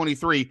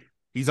 2023,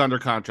 he's under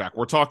contract.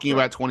 We're talking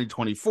about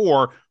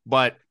 2024,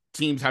 but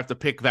teams have to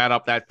pick that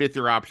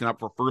 5th-year option up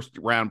for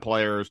first-round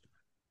players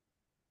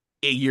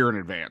a year in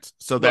advance.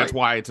 So that's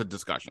why it's a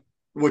discussion.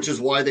 Which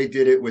is why they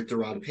did it with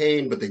Daron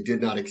Payne, but they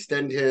did not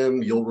extend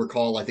him. You'll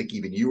recall, I think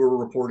even you were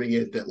reporting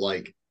it,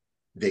 that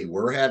they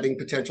were having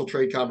potential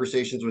trade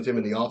conversations with him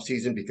in the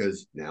offseason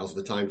because now's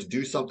the time to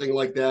do something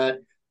like that.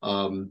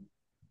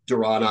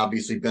 Daron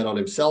obviously bet on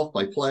himself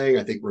by playing.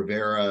 I think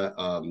Rivera,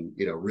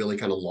 really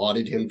kind of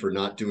lauded him for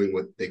not doing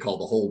what they call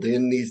the hold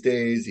in these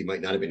days. He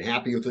might not have been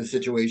happy with the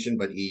situation,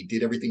 but he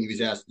did everything he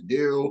was asked to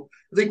do.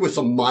 I think with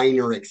some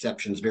minor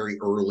exceptions very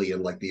early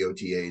in the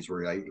OTAs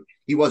where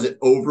he wasn't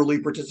overly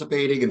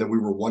participating and then we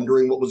were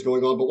wondering what was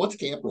going on. But once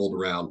camp rolled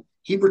around,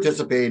 he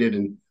participated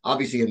and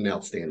obviously had an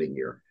outstanding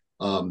year.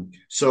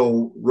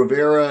 So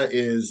Rivera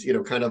is,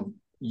 kind of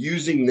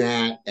using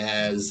that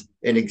as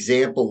an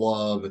example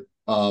of,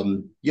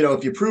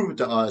 if you prove it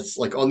to us,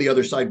 on the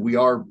other side, we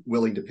are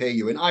willing to pay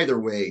you. And either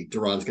way,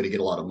 Daron's going to get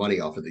a lot of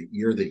money off of the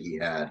year that he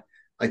had.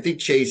 I think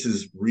Chase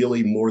is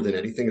really more than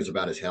anything is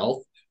about his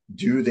health.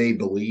 Do they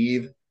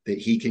believe that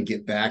he can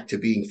get back to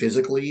being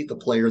physically the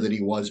player that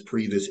he was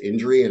pre this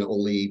injury? And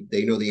only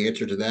they know the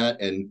answer to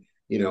that. And,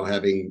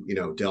 having,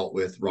 dealt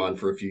with Ron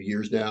for a few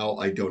years now,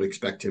 I don't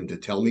expect him to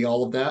tell me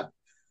all of that.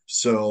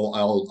 So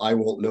I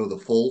won't know the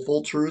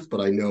full truth,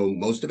 but I know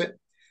most of it.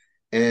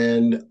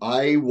 And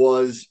I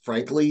was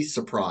frankly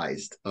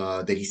surprised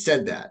that he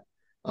said that.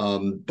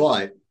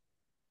 But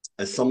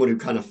as someone who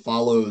kind of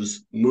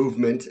follows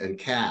movement and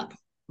cap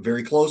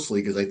very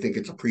closely, because I think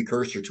it's a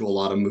precursor to a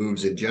lot of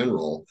moves in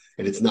general,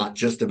 and it's not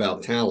just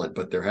about talent,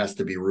 but there has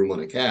to be room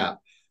on a cap.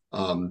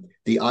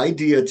 The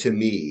idea to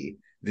me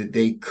that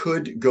they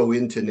could go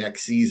into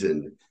next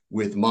season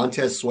with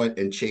Montez Sweat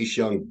and Chase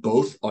Young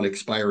both on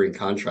expiring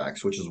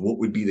contracts, which is what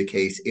would be the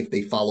case if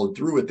they followed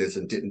through with this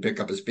and didn't pick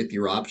up his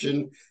 5th-year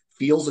option,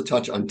 feels a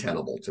touch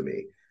untenable to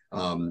me.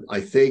 I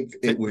think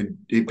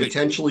it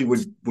potentially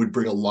would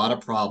bring a lot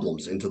of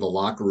problems into the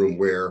locker room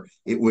where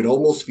it would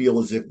almost feel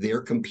as if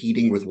they're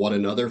competing with one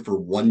another for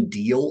one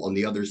deal on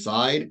the other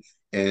side.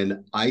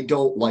 And I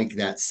don't like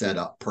that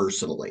setup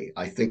personally.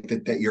 I think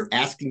that you're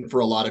asking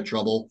for a lot of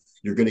trouble.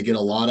 You're going to get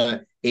a lot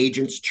of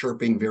agents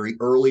chirping very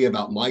early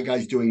about my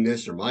guy's doing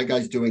this or my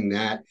guy's doing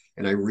that.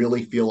 And I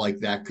really feel like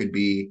that could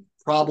be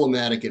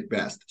problematic at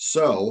best.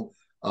 So,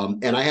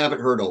 and I haven't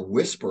heard a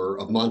whisper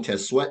of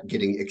Montez Sweat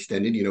getting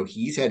extended.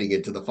 He's heading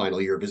into the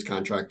final year of his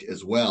contract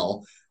as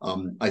well.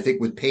 I think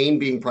with Payne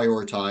being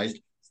prioritized,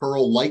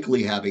 Pearl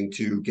likely having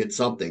to get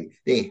something.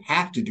 They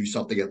have to do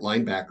something at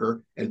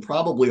linebacker and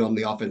probably on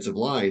the offensive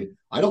line.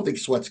 I don't think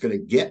Sweat's going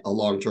to get a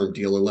long-term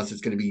deal unless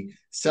it's going to be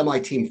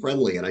semi-team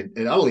friendly. And I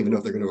don't even know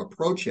if they're going to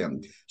approach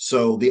him.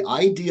 So the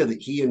idea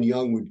that he and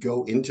Young would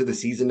go into the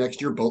season next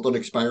year, both on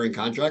expiring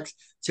contracts,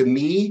 to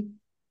me,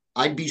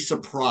 I'd be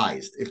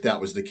surprised if that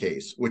was the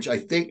case, which I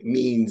think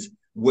means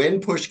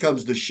when push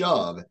comes to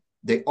shove,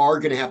 they are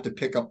going to have to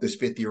pick up this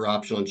 5th-year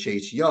option on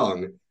Chase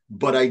Young.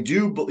 But I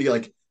do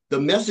believe, the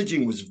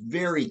messaging was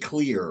very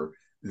clear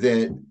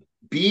that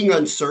being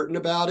uncertain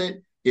about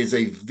it is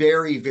a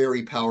very,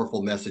 very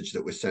powerful message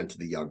that was sent to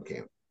the Young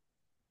camp.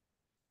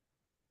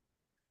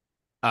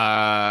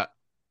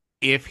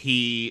 If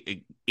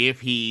he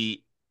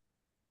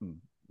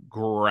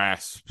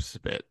grasps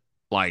it.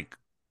 Like,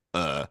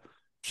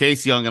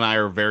 Chase Young and I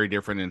are very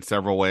different in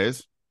several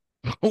ways.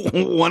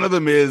 One of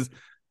them is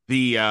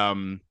the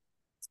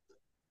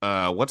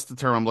what's the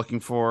term I'm looking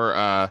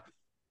for?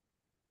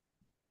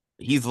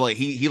 He's like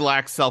he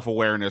lacks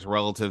self-awareness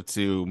relative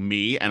to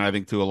me, and I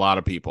think to a lot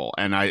of people.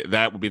 And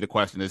that would be the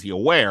question: is he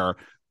aware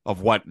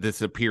of what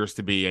this appears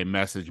to be a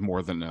message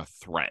more than a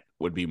threat?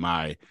 Would be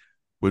my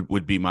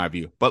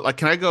view. But like,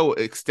 can I go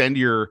extend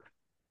your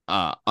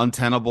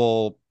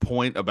untenable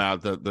point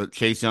about the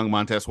Chase Young,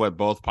 Montez Sweat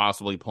both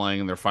possibly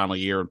playing in their final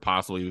year and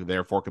possibly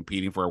therefore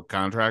competing for a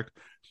contract?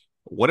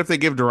 What if they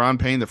give Daron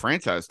Payne the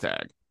franchise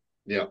tag?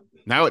 Yeah.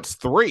 Now it's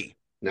 3.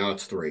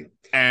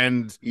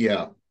 And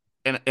yeah.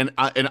 And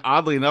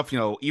oddly enough,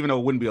 even though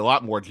it wouldn't be a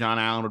lot more, John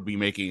Allen would be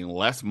making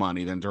less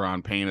money than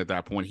Daron Payne at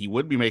that point. He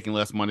would be making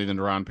less money than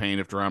Daron Payne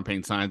if Daron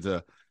Payne signs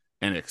an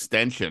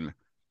extension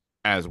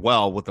as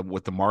well,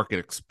 with the market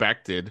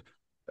expected,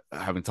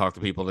 having talked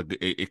to people,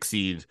 to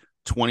exceed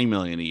 $20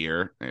 million a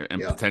year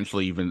and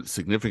potentially even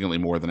significantly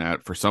more than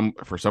that for some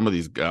of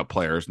these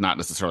players, not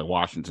necessarily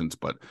Washington's,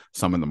 but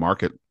some in the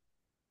market.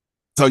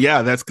 So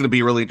yeah, that's going to be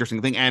a really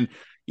interesting thing. And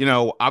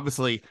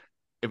obviously,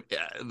 if,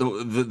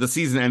 the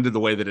season ended the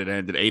way that it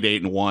ended,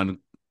 8-1,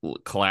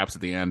 collapse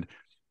at the end.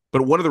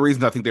 But one of the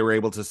reasons I think they were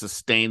able to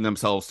sustain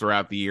themselves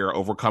throughout the year,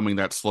 overcoming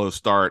that slow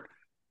start,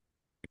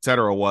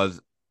 etc., was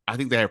I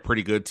think they have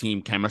pretty good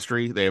team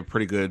chemistry. They have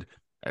pretty good.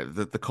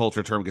 The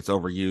culture term gets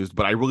overused,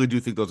 but I really do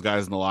think those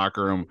guys in the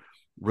locker room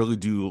really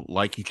do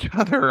like each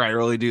other. I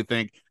really do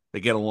think they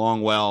get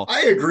along well.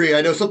 I agree.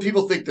 I know some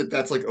people think that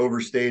that's like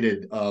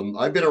overstated.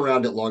 I've been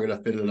around it long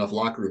enough, been in enough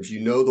locker rooms.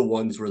 The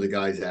ones where the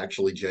guys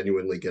actually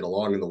genuinely get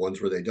along and the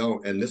ones where they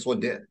don't. And this one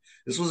did.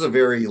 This was a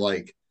very,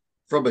 like,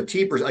 from a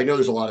team perspective, I know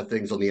there's a lot of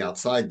things on the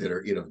outside that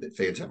are, that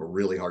fans have a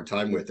really hard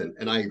time with.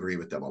 And I agree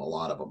with them on a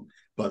lot of them.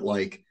 But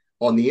like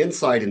on the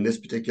inside, in this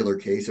particular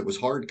case, it was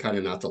hard kind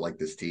of not to like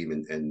this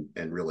team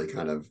and really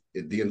kind of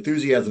the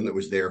enthusiasm that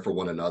was there for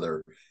one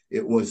another.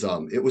 It was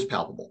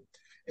palpable.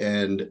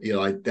 And,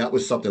 that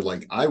was something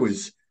like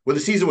when the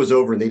season was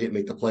over and they didn't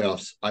make the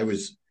playoffs, I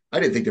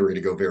didn't think they were going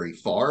to go very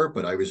far,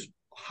 but I was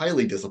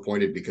highly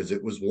disappointed because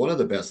it was one of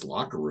the best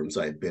locker rooms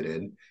I had been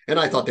in. And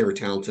I thought they were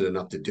talented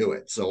enough to do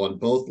it. So on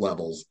both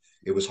levels,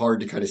 it was hard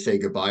to kind of say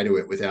goodbye to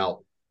it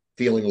without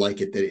feeling like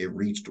that it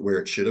reached where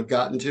it should have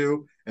gotten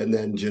to. And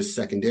then just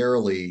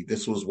secondarily,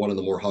 this was one of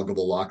the more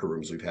huggable locker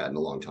rooms we've had in a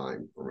long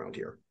time around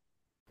here.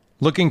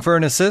 Looking for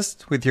an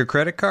assist with your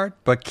credit card,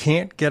 but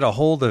can't get a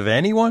hold of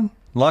anyone?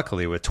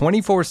 Luckily, with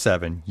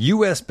 24/7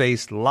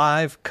 U.S.-based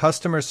live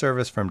customer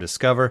service from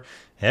Discover,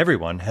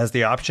 everyone has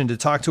the option to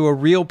talk to a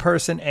real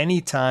person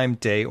anytime,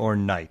 day or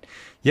night.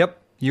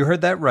 Yep, you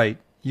heard that right.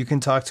 You can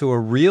talk to a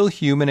real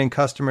human in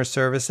customer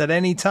service at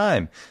any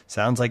time.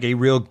 Sounds like a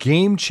real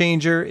game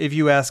changer if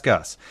you ask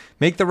us.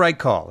 Make the right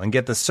call and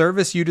get the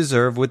service you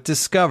deserve with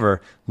Discover.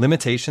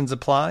 Limitations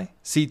apply.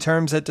 See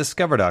terms at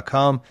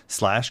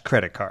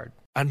discover.com/creditcard.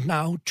 And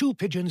now, two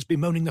pigeons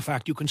bemoaning the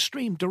fact you can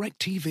stream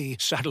DirecTV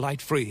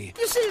satellite-free.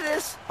 You see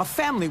this? A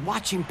family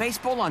watching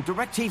baseball on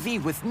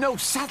DirecTV with no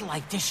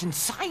satellite dish in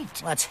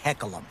sight. Let's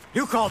heckle them.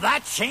 You call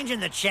that changing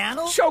the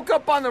channel? Choke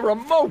up on the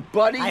remote,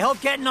 buddy. I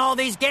hope getting all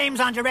these games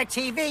on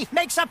DirecTV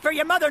makes up for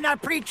your mother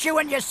not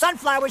pre-chewing your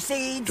sunflower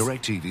seeds.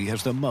 DirecTV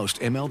has the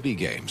most MLB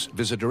games.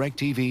 Visit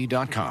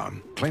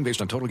DirecTV.com. Claim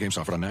based on total games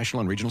offered on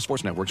national and regional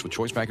sports networks with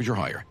choice package or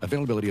higher.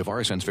 Availability of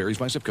RSNs varies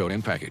by zip code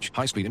and package.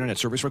 High-speed internet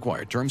service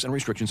required. Terms and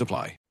restrictions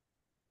apply.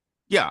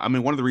 Yeah, I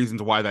mean, one of the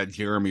reasons why that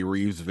Jeremy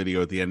Reeves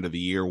video at the end of the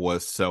year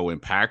was so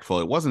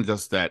impactful, it wasn't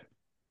just that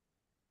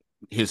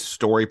his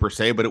story per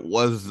se, but it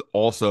was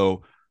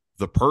also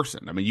the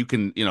person. I mean, you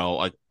can,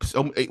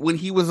 when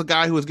he was a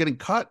guy who was getting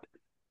cut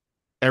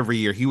every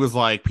year, he was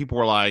like, people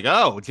were like,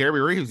 oh, Jeremy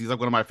Reeves, he's like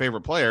one of my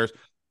favorite players.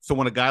 So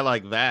when a guy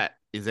like that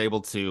is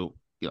able to,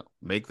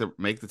 make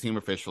the team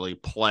officially,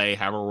 play,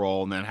 have a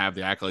role, and then have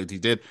the accolades he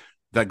did,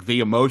 like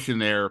the emotion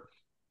there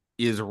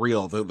is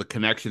real, the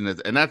connection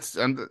is, and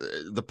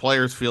the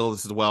players feel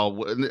this as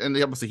well. And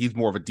obviously he's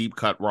more of a deep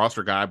cut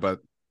roster guy, but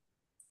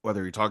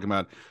whether you're talking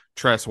about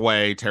Tress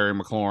Way, Terry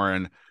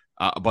McLaurin,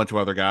 a bunch of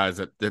other guys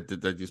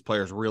that these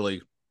players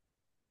really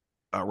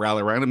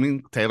rally around. I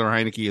mean, Taylor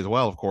Heineke as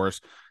well, of course,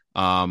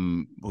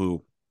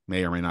 who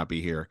may or may not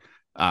be here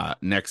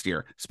next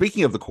year.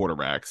 Speaking of the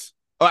quarterbacks,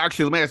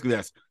 actually, let me ask you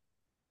this.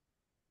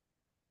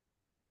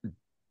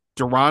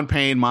 Daron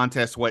Payne,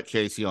 Montez Sweat,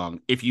 Chase Young.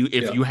 If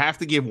you have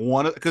to give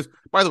one, because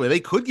by the way, they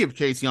could give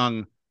Chase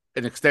Young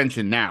an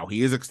extension now.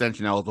 He is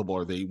extension eligible,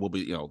 or they will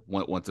be,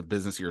 once a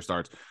business year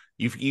starts.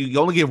 You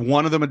only give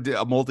one of them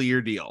a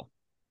multi-year deal.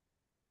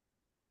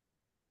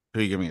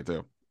 Who are you giving it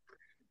to?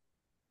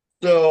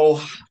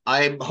 So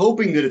I'm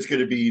hoping that it's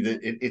going to be that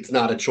it's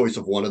not a choice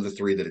of one of the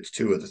three, that it's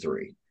two of the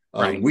three.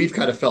 Right. We've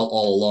kind of felt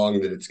all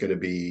along that it's going to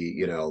be,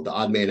 the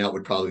odd man out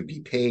would probably be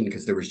Payne,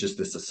 because there was just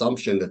this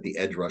assumption that the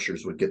edge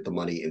rushers would get the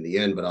money in the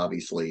end. But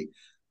obviously,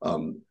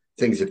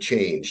 things have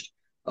changed.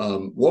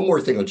 One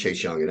more thing on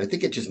Chase Young, and I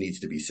think it just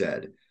needs to be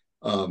said.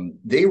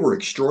 They were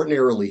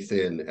extraordinarily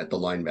thin at the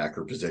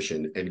linebacker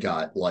position and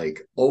got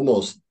like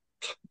almost,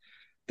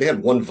 they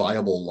had one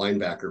viable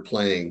linebacker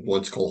playing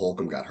once Cole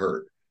Holcomb got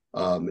hurt.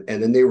 And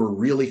then they were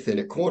really thin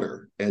at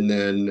corner.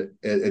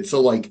 And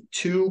so like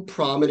two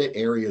prominent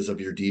areas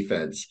of your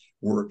defense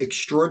were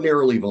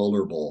extraordinarily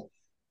vulnerable.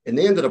 And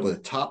they ended up with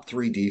a top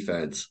 3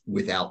 defense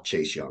without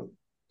Chase Young.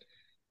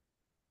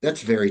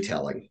 That's very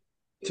telling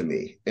to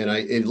me. And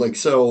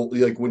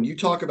when you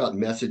talk about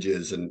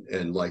messages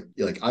and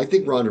I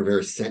think Ron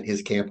Rivera sent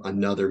his camp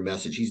another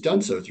message. He's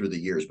done so through the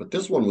years, but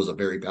this one was a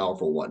very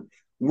powerful one.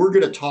 We're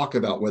going to talk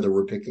about whether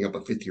we're picking up a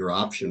 5th-year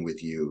option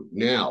with you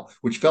now,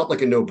 which felt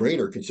like a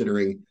no-brainer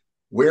considering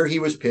where he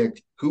was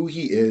picked, who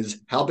he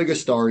is, how big a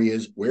star he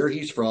is, where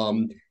he's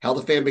from, how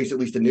the fan base at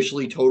least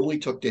initially totally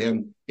took to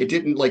him. It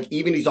didn't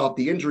even he's off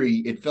the injury.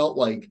 It felt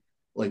like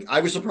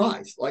I was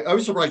surprised. Like I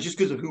was surprised just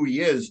because of who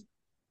he is.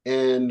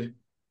 And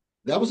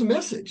that was a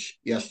message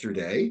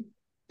yesterday.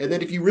 And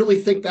then if you really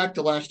think back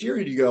to last year,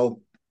 you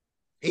go,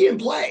 he didn't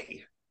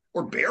play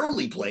or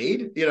barely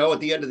played, at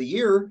the end of the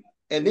year.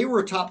 And they were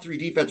a top 3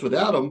 defense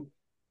without him.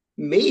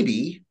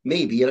 Maybe,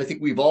 and I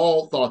think we've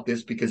all thought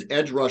this because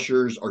edge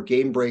rushers are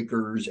game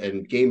breakers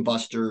and game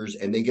busters,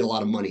 and they get a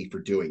lot of money for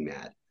doing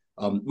that.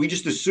 We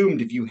just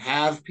assumed if you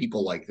have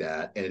people like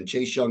that, and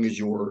Chase Young is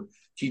your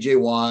TJ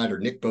Watt or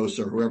Nick Bosa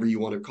or whoever you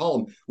want to call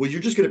him, well, you're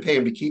just going to pay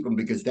him to keep him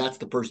because that's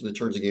the person that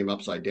turns the game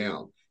upside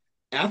down.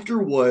 After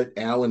what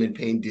Allen and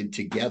Payne did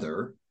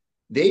together,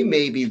 they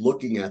may be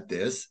looking at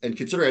this, and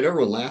considering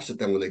everyone laughs at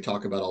them when they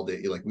talk about all the,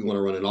 we want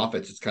to run an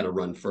offense, it's kind of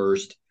run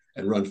first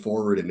and run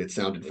forward, and it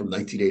sounded from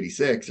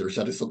 1986 or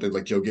sounded something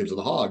like Joe Gibbs and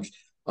the Hogs.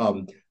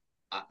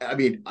 I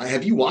mean,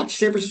 have you watched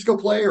San Francisco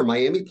play or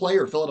Miami play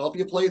or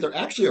Philadelphia play? They're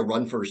actually a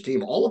run first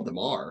team. All of them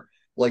are.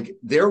 Like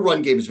their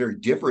run game is very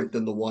different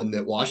than the one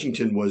that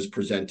Washington was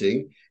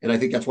presenting. And I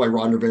think that's why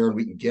Ron Rivera, and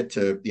we can get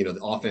to, the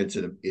offense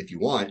if you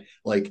want,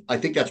 I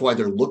think that's why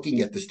they're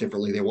looking at this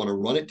differently. They want to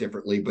run it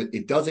differently, but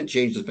it doesn't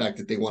change the fact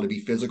that they want to be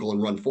physical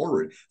and run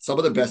forward. Some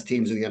of the best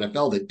teams in the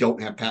NFL that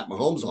don't have Pat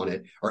Mahomes on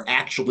it are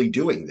actually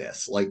doing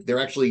this. Like they're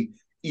actually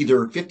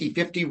either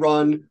 50-50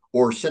 run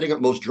or setting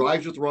up most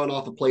drives with run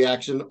off of play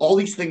action, all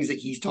these things that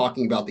he's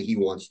talking about that he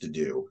wants to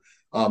do.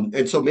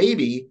 And so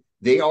maybe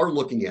they are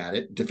looking at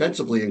it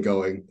defensively and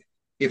going,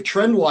 if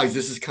trend-wise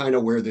this is kind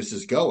of where this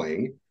is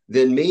going,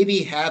 then maybe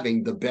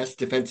having the best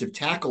defensive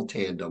tackle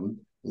tandem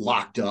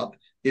locked up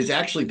is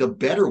actually the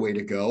better way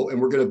to go,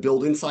 and we're going to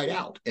build inside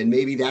out. And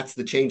maybe that's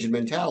the change in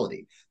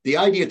mentality. The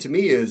idea to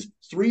me is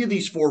 3 of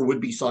these 4 would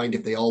be signed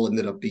if they all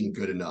ended up being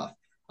good enough.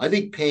 I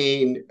think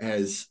Payne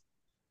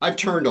I've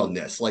turned on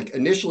this. Like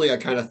initially I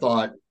kind of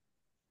thought,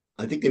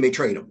 I think they may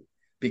trade him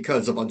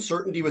because of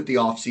uncertainty with the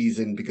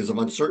offseason, because of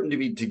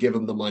uncertainty to give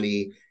him the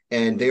money,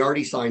 and they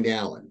already signed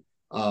Allen.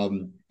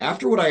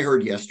 After what I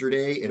heard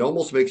yesterday, it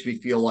almost makes me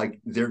feel like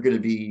they're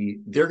going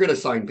to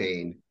sign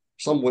Payne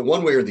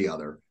one way or the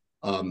other.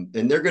 And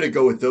they're going to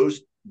go with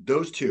those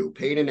 2,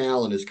 Payne and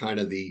Allen, is kind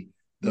of the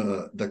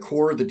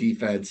core of the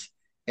defense.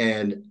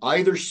 And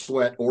either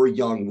Sweat or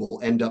Young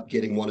will end up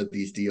getting one of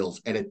these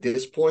deals. And at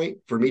this point,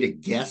 for me to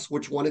guess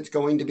which one it's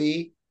going to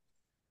be,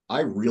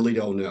 I really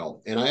don't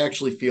know. And I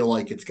actually feel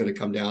like it's going to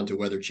come down to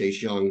whether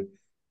Chase Young,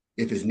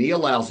 if his knee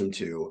allows him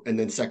to, and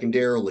then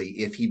secondarily,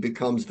 if he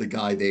becomes the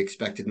guy they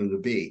expected him to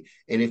be.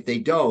 And if they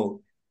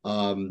don't,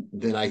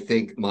 then I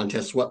think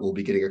Montez Sweat will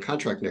be getting a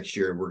contract next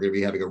year, and we're going to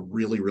be having a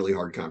really, really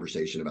hard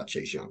conversation about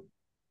Chase Young.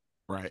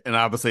 Right. And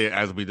obviously,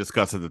 as we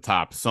discussed at the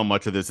top, so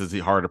much of this is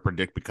hard to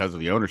predict because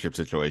of the ownership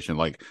situation.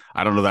 Like,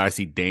 I don't know that I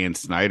see Dan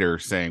Snyder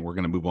saying we're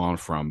going to move on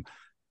from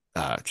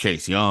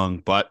Chase Young,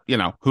 but,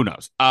 who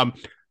knows?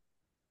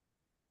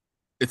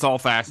 It's all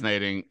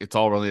fascinating. It's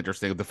all really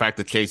interesting. The fact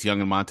that Chase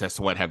Young and Montez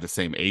Sweat have the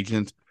same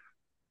agent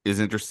is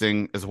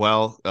interesting as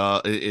well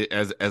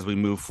as we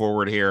move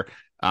forward here.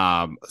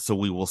 So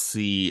we will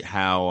see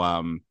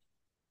how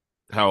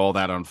all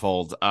that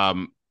unfolds.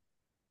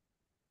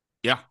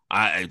 Yeah,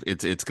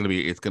 it's gonna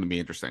be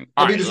interesting.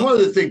 There's one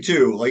other thing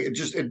too.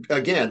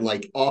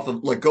 Off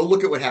of go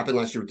look at what happened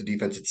last year with the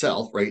defense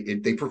itself. Right,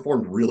 they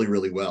performed really,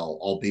 really well,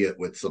 albeit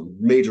with some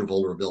major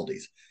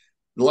vulnerabilities.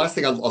 The last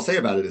thing I'll say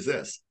about it is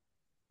this: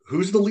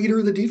 who's the leader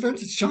of the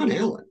defense? It's Sean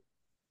Allen.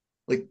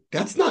 Like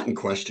that's not in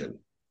question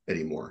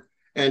anymore.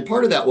 And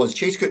part of that was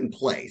Chase couldn't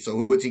play,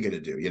 so what's he going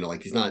to do?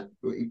 He's not.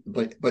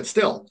 But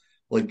still,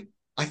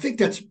 I think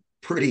that's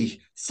pretty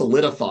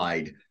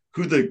solidified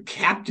who the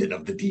captain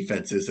of the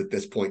defense is at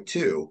this point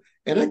too.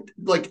 And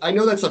I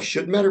know that stuff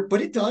shouldn't matter,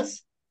 but it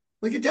does.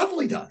 It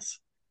definitely does.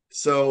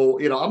 So,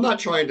 I'm not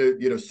trying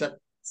to, set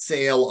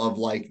sail of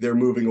they're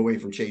moving away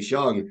from Chase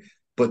Young,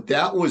 but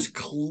that was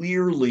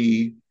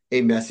clearly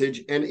a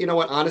message. And you know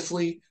what,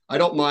 honestly, I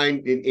don't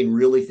mind in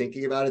really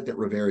thinking about it that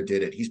Rivera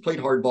did it. He's played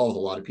hardball with a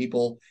lot of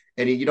people.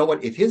 And you know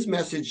what, if his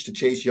message to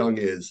Chase Young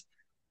is,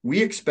 we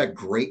expect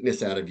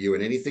greatness out of you,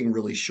 and anything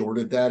really short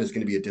of that is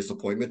going to be a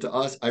disappointment to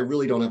us, I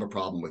really don't have a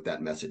problem with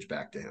that message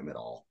back to him at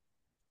all.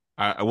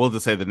 I will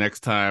just say the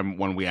next time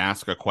when we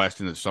ask a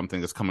question, it's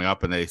something that's coming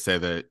up and they say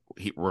that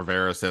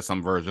Rivera says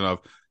some version of,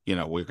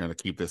 we're going to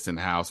keep this in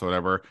house or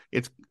whatever.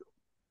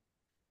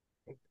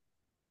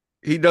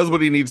 He does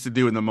what he needs to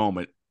do in the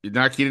moment. He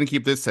didn't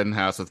keep this in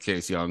house with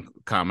Chase Young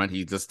comment.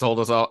 He just told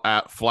us all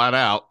flat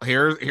out,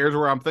 here's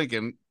where I'm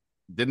thinking.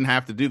 Didn't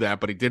have to do that,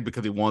 but he did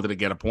because he wanted to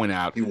get a point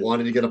out. He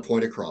wanted to get a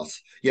point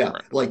across. Yeah.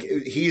 Right. Like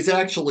he's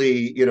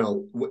actually,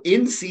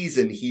 in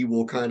season, he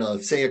will kind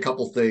of say a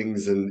couple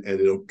things and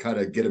it'll kind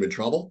of get him in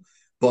trouble.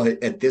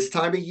 But at this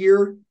time of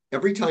year,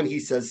 every time he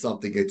says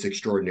something, it's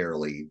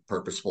extraordinarily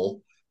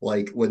purposeful.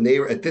 Like when they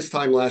were at this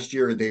time last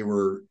year,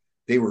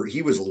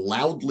 he was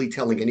loudly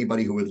telling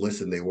anybody who would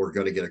listen they were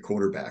going to get a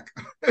quarterback,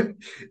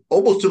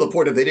 almost to the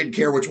point of they didn't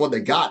care which one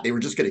they got. They were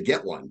just going to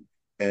get one.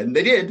 And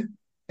they did.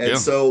 And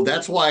so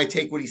that's why I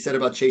take what he said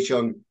about Chase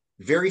Young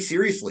very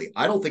seriously.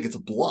 I don't think it's a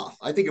bluff.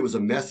 I think it was a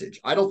message.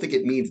 I don't think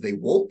it means they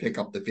won't pick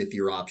up the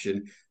fifth-year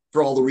option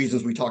for all the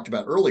reasons we talked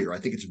about earlier. I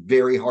think it's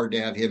very hard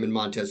to have him and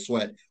Montez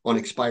Sweat on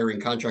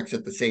expiring contracts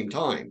at the same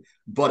time.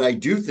 But I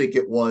do think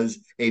it was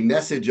a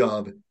message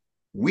of,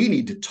 we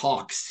need to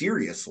talk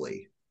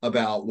seriously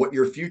about what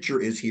your future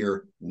is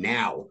here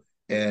now.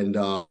 And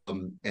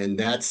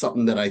that's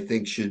something that I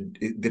think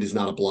that is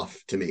not a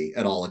bluff to me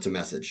at all. It's a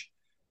message.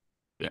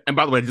 Yeah. And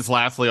by the way, just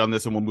lastly on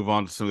this, and we'll move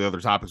on to some of the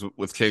other topics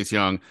with Chase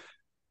Young.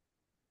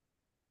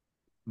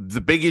 The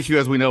big issue,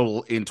 as we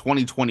know, in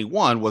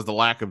 2021 was the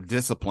lack of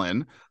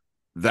discipline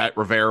that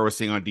Rivera was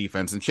seeing on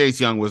defense. And Chase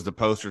Young was the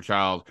poster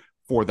child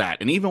for that.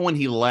 And even when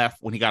he left,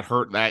 when he got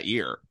hurt that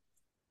year,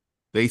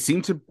 they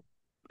seemed to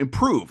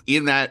improve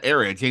in that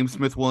area. James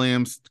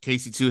Smith-Williams,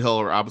 Casey Toohill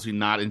are obviously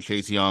not in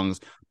Chase Young's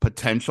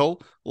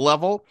potential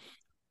level,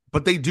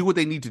 but they do what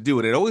they need to do.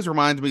 And it always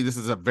reminds me, this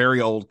is a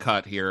very old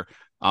cut here.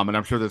 And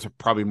I'm sure there's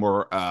probably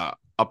more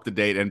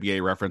up-to-date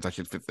NBA reference I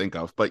should think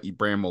of, but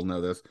Bram will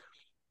know this.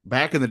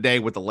 Back in the day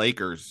with the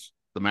Lakers,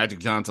 the Magic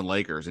Johnson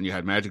Lakers, and you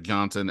had Magic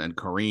Johnson and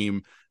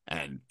Kareem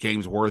and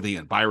James Worthy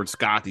and Byron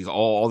Scott,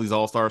 all these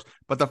all-stars.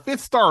 But the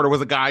fifth starter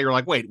was a guy you're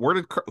like, wait,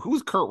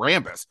 who's Kurt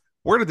Rambis?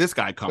 Where did this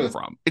guy come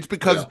from? It's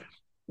because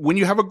when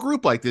you have a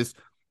group like this,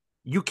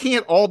 you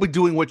can't all be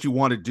doing what you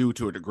want to do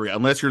to a degree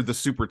unless you're the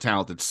super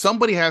talented.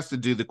 Somebody has to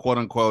do the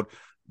quote-unquote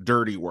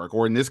dirty work,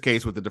 or in this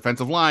case with the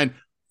defensive line,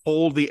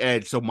 hold the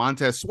edge. So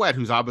Montez Sweat,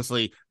 who's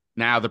obviously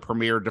now the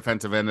premier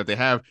defensive end that they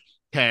have,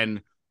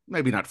 can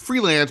maybe not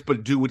freelance,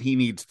 but do what he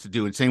needs to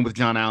do. And same with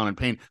John Allen and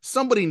Payne.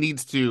 Somebody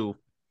needs to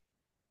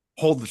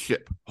hold the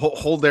ship,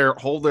 hold their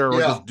or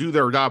just do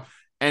their job.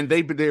 And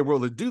they were able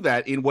to do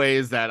that in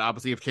ways that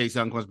obviously if Chase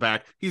Young comes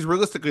back, he's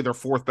realistically their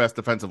fourth best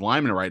defensive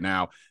lineman right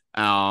now.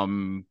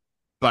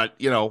 But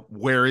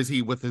where is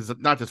he with his,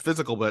 not just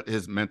physical, but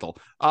his mental?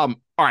 All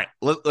right,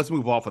 let's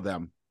move off of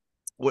them.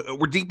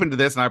 We're deep into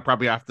this and I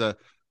probably have to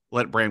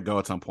let Bram go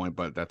at some point,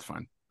 but that's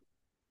fine.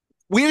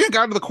 We haven't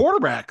gotten to the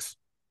quarterbacks.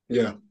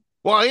 Yeah.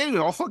 Well, I haven't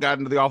also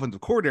gotten to the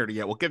offensive coordinator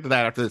yet. We'll get to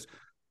that after this.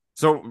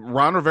 So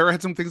Ron Rivera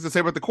had some things to say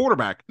about the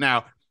quarterback.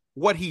 Now,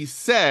 what he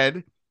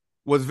said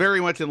was very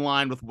much in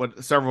line with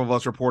what several of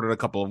us reported a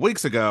couple of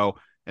weeks ago,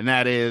 and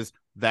that is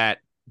that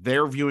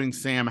they're viewing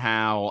Sam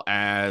Howell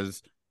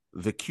as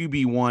the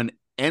QB1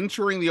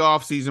 entering the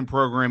offseason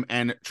program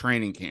and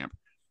training camp.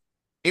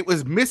 It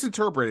was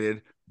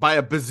misinterpreted by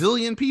a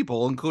bazillion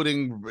people,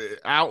 including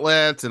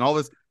outlets and all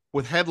this,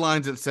 with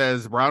headlines that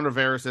says Ron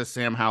Rivera says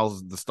Sam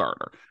Howell's the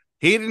starter.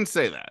 He didn't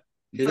say that.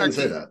 He didn't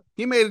say that.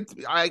 He made it,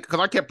 because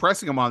I kept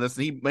pressing him on this,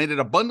 and he made it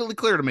abundantly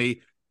clear to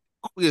me.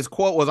 His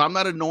quote was, "I'm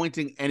not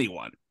anointing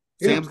anyone.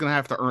 Sam's going to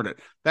have to earn it."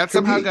 That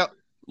somehow got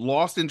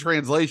lost in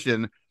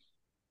translation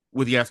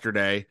with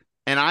yesterday.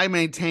 And I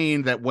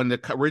maintained that when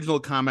the original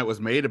comment was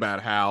made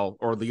about Howell,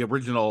 or the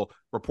original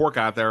report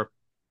got there,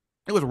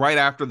 it was right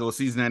after the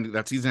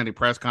season-ending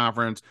press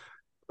conference,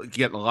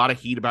 getting a lot of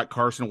heat about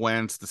Carson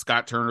Wentz. The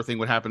Scott Turner thing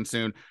would happen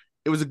soon.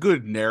 It was a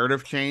good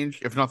narrative change,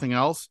 if nothing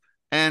else.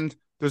 And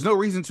there's no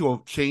reason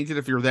to change it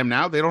if you're them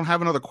now. They don't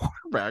have another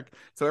quarterback.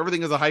 So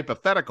everything is a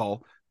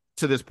hypothetical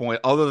to this point,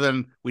 other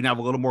than we now have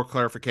a little more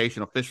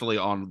clarification officially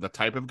on the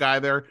type of guy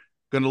they're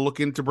going to look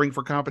in to bring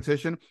for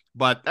competition.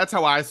 But that's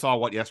how I saw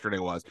what yesterday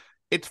was.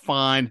 It's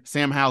fine.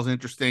 Sam Howell's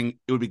interesting.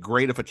 It would be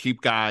great if a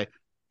cheap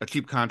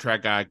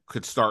contract guy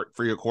could start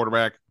for your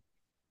quarterback.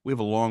 We have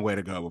a long way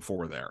to go before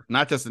we're there.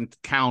 Not just in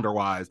calendar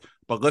wise,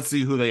 but let's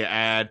see who they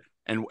add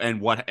and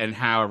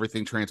how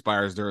everything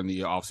transpires during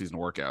the offseason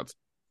workouts.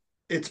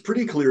 It's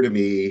pretty clear to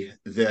me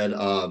that,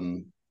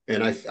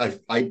 and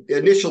I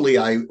initially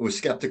I was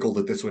skeptical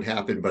that this would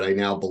happen, but I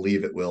now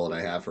believe it will, and I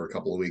have for a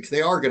couple of weeks.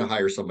 They are going to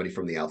hire somebody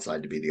from the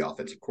outside to be the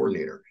offensive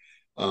coordinator,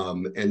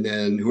 and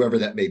then whoever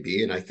that may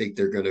be. And I think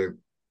they're going to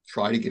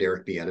try to get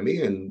Eric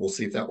Bieniemy, and we'll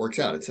see if that works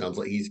out. It sounds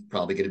like he's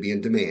probably going to be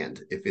in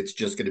demand if it's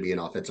just going to be an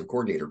offensive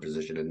coordinator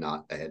position and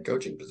not a head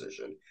coaching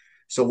position.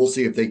 So we'll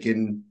see if they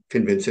can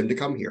convince him to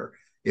come here.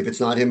 If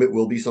it's not him, it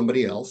will be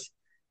somebody else.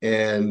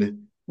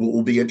 And what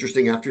will be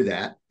interesting after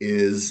that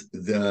is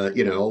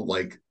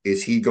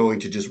is he going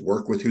to just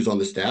work with who's on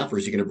the staff, or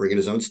is he going to bring in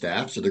his own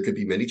staff? So there could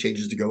be many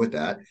changes to go with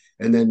that.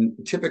 And then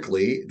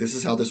typically, this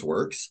is how this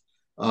works.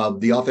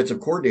 The offensive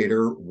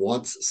coordinator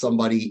wants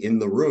somebody in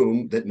the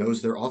room that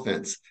knows their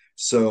offense.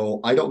 So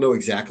I don't know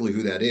exactly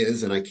who that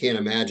is, and I can't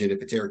imagine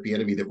if it's Eric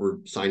Bieniemy that we're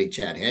signing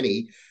Chad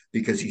Henne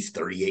because he's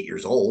 38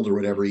 years old or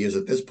whatever he is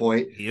at this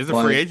point. He is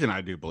a free agent,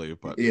 I do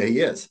believe, but yeah, he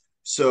is.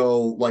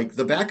 So, like,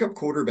 the backup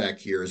quarterback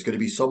here is going to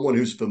be someone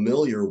who's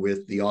familiar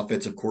with the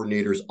offensive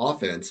coordinator's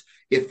offense,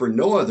 if for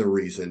no other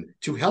reason,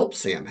 to help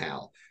Sam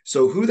Howell.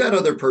 So, who that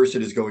other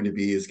person is going to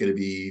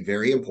be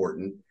very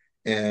important.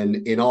 And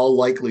in all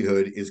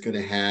likelihood, is going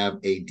to have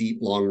a deep,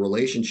 long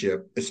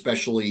relationship,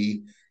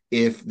 especially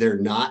if they're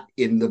not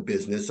in the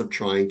business of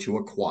trying to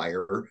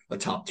acquire a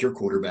top tier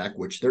quarterback,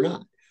 which they're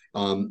not.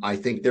 I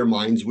think their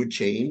minds would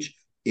change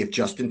if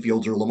Justin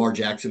Fields or Lamar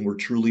Jackson were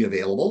truly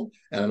available.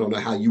 And I don't know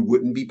how you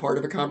wouldn't be part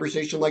of a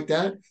conversation like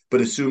that,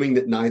 but assuming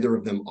that neither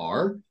of them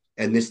are,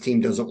 and this team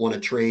doesn't want to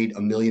trade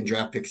 1 million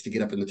draft picks to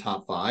get up in the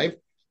top 5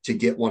 to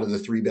get one of the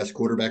 3 best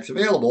quarterbacks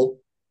available,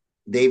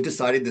 they've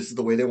decided this is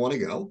the way they want to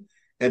go.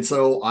 And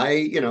so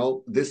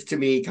this to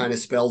me kind of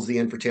spells the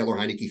end for Taylor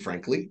Heinicke,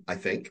 frankly, I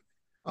think.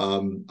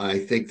 I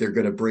think they're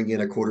going to bring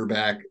in a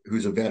quarterback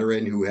who's a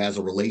veteran who has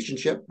a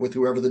relationship with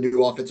whoever the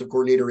new offensive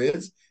coordinator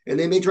is, and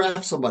they may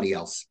draft somebody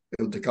else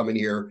to come in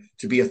here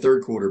to be a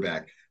third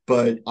quarterback.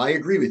 But I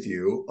agree with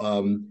you.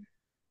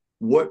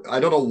 I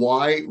don't know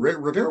why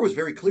Rivera was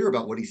very clear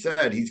about what he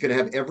said. He's going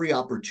to have every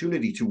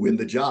opportunity to win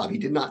the job. He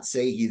did not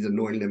say he's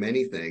anointing him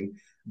anything,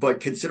 but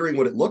considering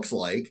what it looks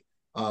like,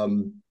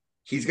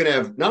 he's going to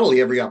have not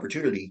only every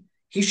opportunity,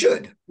 he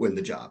should win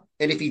the job.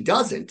 And if he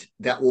doesn't,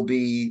 that will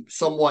be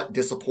somewhat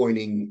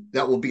disappointing.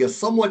 That will be a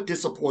somewhat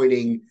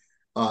disappointing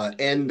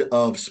end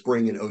of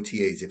spring and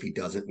OTAs if he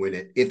doesn't win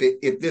it.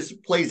 If this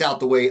plays out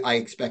the way I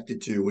expect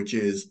it to, which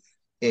is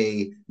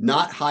a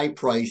not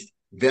high-priced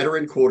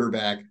veteran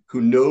quarterback who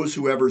knows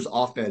whoever's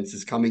offense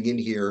is coming in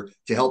here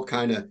to help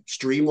kind of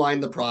streamline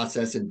the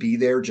process and be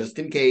there just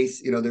in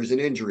case, there's an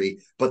injury.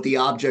 But the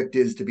object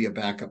is to be a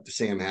backup to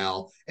Sam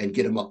Howell and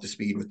get him up to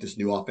speed with this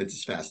new offense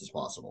as fast as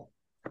possible.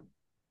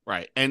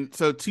 Right. And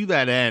so to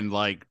that end,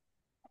 like,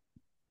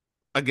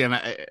 again,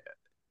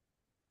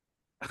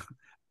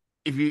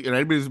 if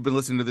anybody who's been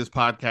listening to this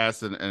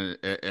podcast and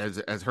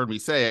has heard me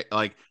say it,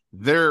 like,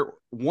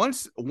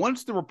 once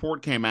the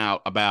report came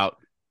out about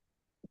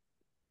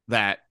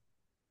that,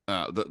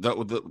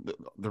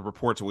 the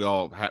reports that we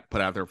all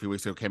put out there a few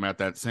weeks ago came out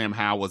that Sam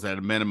Howell was at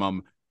a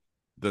minimum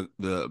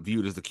the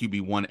viewed as the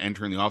QB1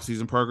 entering the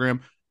offseason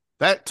program.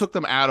 That took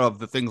them out of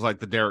the things like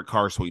the Derek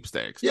Carr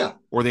sweepstakes,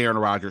 or the Aaron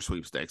Rodgers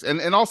sweepstakes,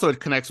 and also it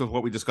connects with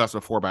what we discussed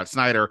before about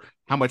Snyder.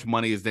 How much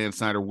money is Dan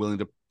Snyder willing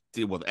to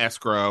deal with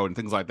escrow and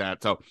things like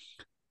that? So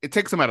it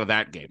takes them out of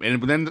that game,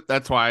 and then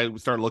that's why we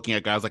started looking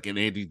at guys like an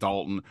Andy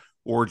Dalton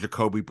or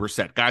Jacoby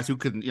Brissett, guys who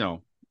could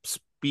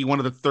be one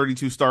of the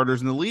 32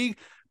 starters in the league.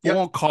 It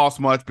won't cost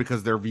much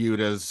because they're viewed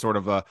as sort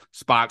of a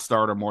spot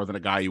starter more than a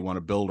guy you want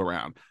to build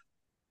around.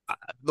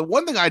 The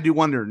one thing I do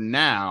wonder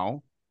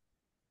now,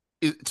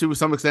 to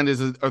some extent, is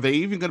are they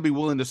even going to be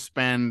willing to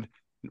spend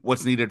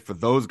what's needed for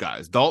those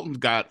guys? Dalton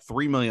got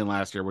 $3 million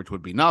last year, which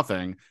would be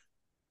nothing,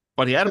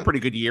 but he had a pretty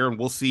good year, and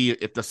we'll see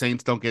if the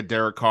Saints don't get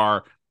Derek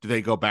Carr, do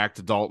they go back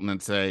to Dalton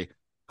and say,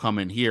 come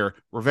in here?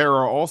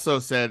 Rivera also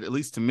said, at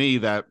least to me,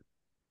 that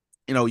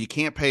you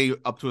can't pay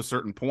up to a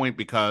certain point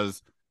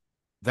because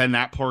then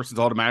that person's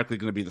automatically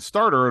going to be the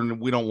starter, and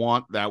we don't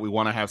want that. We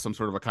want to have some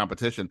sort of a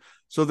competition.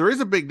 So there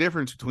is a big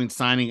difference between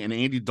signing an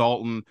Andy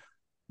Dalton,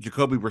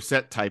 Jacoby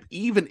Brissett type,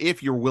 even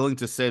if you're willing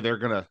to say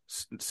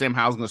Sam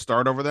Howell's going to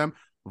start over them,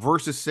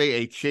 versus say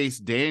a Chase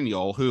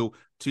Daniel, who,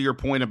 to your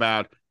point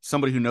about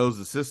somebody who knows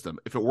the system,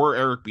 if it were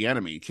Eric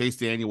Bieniemy, Chase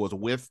Daniel was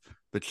with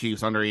the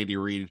Chiefs under Andy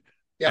Reid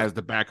as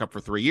the backup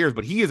for 3 years,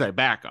 but he is a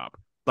backup.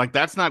 Like,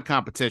 that's not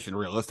competition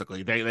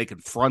realistically. They can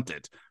front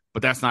it,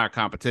 but that's not a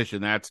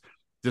competition.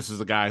 This is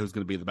the guy who's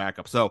going to be the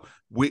backup. So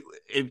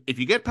if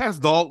you get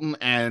past Dalton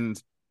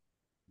and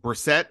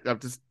Brissett,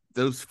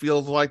 those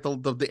feels like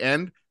the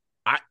end.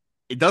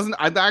 It doesn't.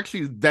 I'd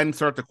actually then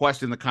start to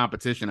question the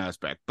competition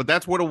aspect, but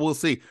that's what we'll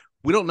see.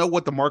 We don't know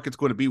what the market's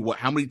going to be.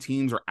 How many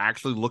teams are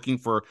actually looking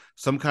for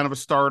some kind of a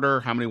starter?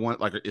 How many want?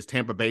 Like, is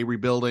Tampa Bay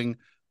rebuilding?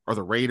 Are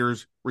the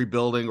Raiders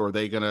rebuilding? Or are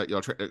they going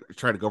to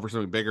try to go for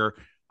something bigger?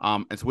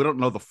 And so we don't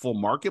know the full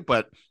market,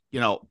 but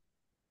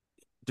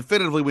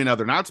definitively we know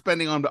they're not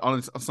spending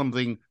on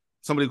somebody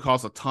who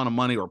costs a ton of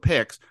money or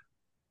picks.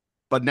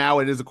 But now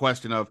it is a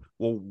question of,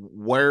 well,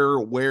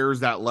 where's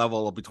that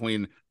level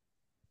between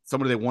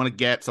somebody they want to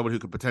get, somebody who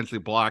could potentially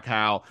block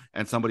Hal,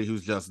 and somebody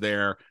who's just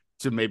there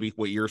to maybe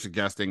what you're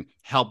suggesting,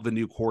 help the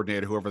new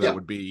coordinator, whoever that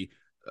would be,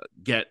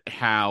 get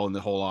Hal and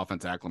the whole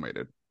offense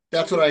acclimated.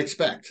 That's what I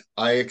expect.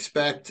 I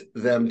expect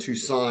them to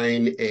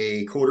sign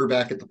a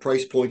quarterback at the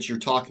price points you're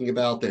talking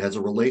about that has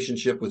a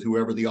relationship with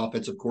whoever the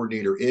offensive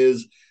coordinator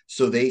is.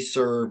 So they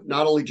serve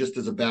not only just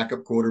as a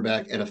backup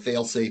quarterback and a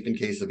fail-safe in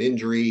case of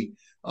injury,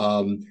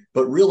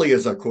 but really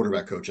as a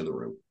quarterback coach in the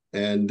room.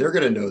 And they're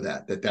going to know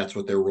that's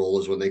what their role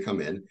is when they come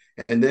in.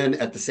 And then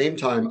at the same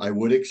time, I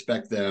would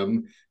expect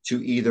them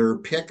to either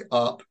pick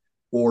up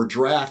or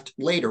draft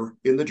later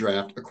in the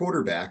draft a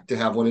quarterback to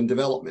have one in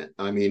development.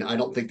 I mean, I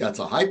don't think that's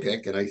a high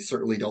pick, and I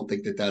certainly don't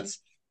think that that's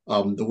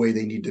the way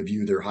they need to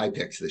view their high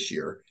picks this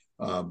year.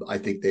 I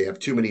think they have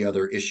too many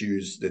other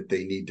issues that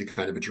they need to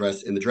kind of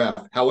address in the draft.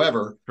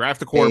 However,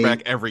 draft a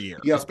quarterback every year,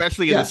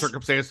 especially in the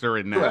circumstance they're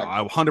in now.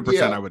 Correct.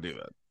 100% I would do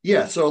that.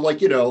 Yeah. So like,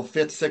 5th,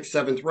 6th,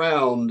 7th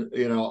round,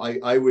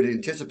 I would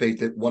anticipate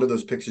that one of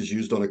those picks is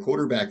used on a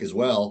quarterback as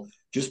well,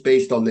 just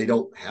based on they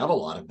don't have a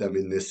lot of them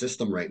in this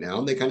system right now.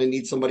 And they kind of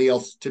need somebody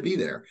else to be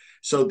there.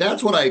 So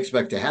that's what I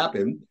expect to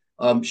happen.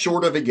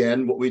 Short of,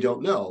 again, what we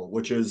don't know,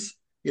 which is,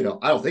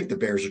 I don't think the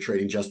Bears are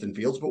trading Justin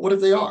Fields, but what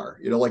if they are?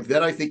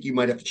 Then I think you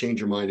might have to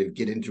change your mind and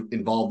get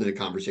involved in a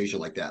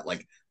conversation like that.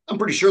 Like, I'm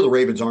pretty sure the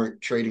Ravens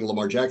aren't trading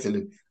Lamar Jackson,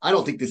 and I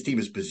don't think this team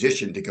is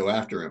positioned to go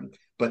after him.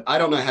 But I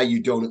don't know how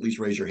you don't at least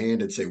raise your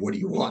hand and say, what do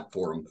you want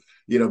for him?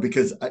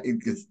 Because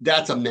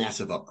that's a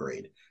massive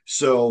upgrade.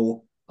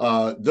 So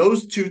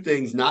those two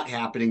things not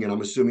happening, and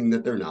I'm assuming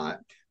that they're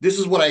not. This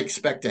is what I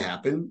expect to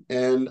happen.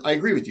 And I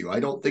agree with you. I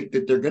don't think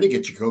that they're going to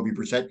get Jacoby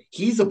Brissett.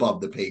 He's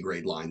above the pay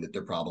grade line that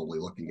they're probably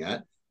looking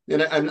at.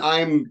 And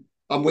I'm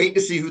waiting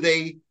to see who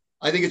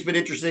I think it's been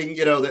interesting,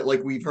 that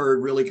like we've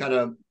heard really kind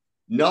of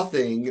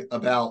nothing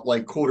about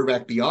like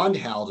quarterback beyond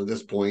Hal to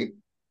this point,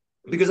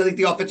 because I think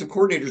the offensive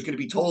coordinator is going to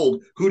be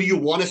told, who do you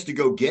want us to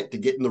go get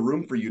in the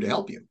room for you to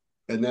help you?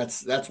 And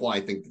that's why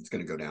I think it's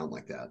going to go down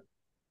like that.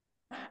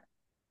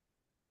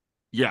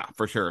 Yeah,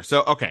 for sure.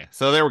 So, okay.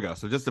 So there we go.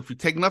 So just if you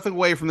take nothing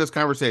away from this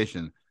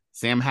conversation,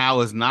 Sam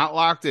Howell is not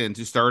locked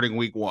into starting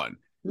week 1.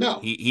 No,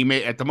 he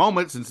may at the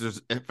moment, since there's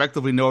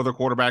effectively no other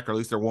quarterback, or at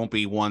least there won't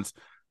be once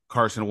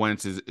Carson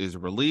Wentz is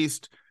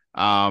released.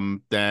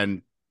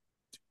 Then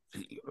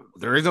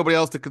there is nobody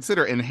else to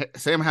consider, and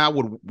Sam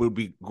Howell would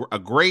be a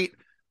great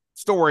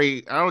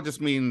story. I don't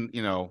just mean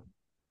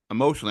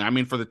emotionally. I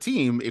mean for the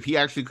team, if he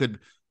actually could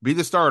be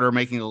the starter,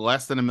 making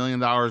less than $1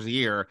 million a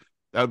year,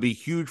 that would be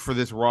huge for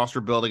this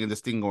roster building and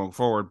this thing going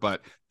forward.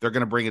 But they're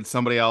going to bring in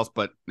somebody else.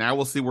 But now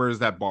we'll see where is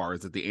that bar.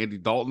 Is it the Andy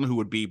Dalton, who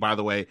would be, by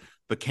the way,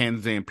 the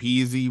Ken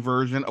Zampese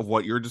version of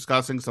what you're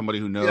discussing? Somebody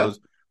who knows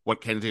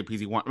what Ken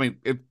Zampese wants. I mean,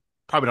 it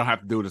probably don't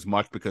have to do it as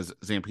much because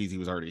Zampese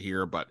was already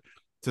here, but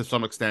to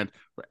some extent,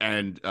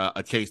 and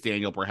a Chase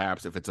Daniel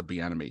perhaps if it's a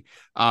Bieniemy.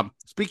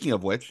 Speaking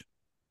of which,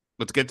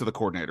 let's get to the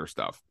coordinator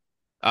stuff.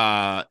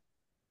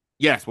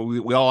 Yes, well,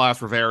 we all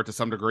asked Rivera to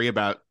some degree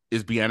about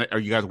are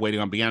you guys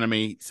waiting on Bieniemy?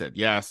 He said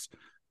yes.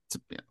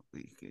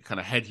 He kind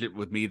of hedged it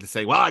with me to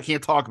say, well, I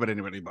can't talk about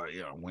anybody, but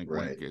wink,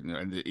 right. Wink,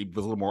 and he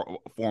was a little more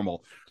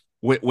formal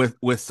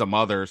with some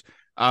others.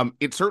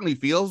 It certainly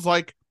feels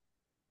like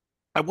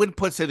I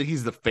wouldn't say that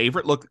he's the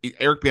favorite. Look,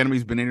 Eric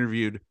Bieniemy's been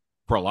interviewed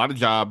for a lot of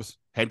jobs,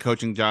 head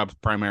coaching jobs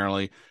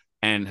primarily,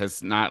 and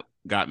has not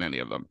gotten any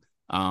of them.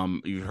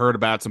 You've heard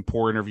about some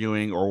poor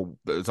interviewing, or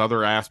there's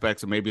other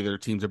aspects, and maybe their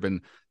teams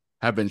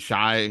have been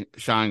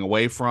shying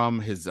away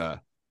from. His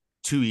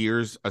 2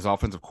 years as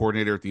offensive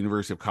coordinator at the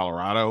University of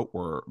Colorado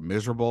were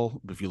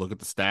miserable if you look at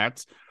the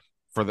stats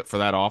for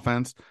that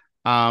offense.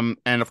 And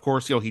of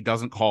course, he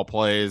doesn't call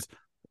plays.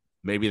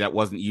 Maybe that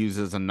wasn't used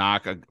as a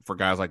knock for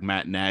guys like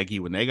Matt Nagy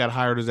when they got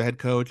hired as a head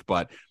coach,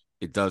 but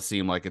it does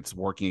seem like it's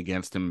working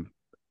against him.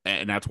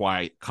 And that's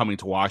why coming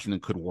to Washington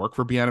could work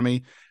for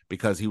Bieniemy,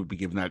 because he would be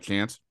given that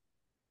chance.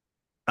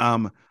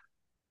 That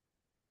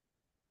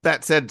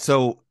said,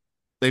 so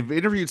they've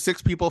interviewed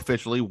 6 people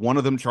officially. One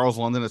of them, Charles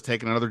London, has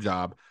taken another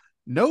job.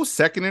 No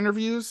second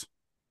interviews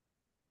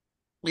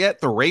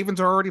yet. The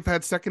Ravens already have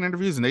had second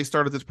interviews, and they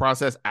started this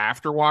process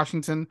after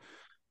Washington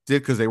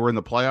did because they were in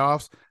the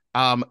playoffs.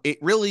 It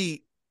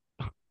really,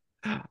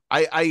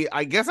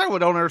 I guess I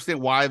don't understand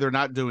why they're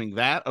not doing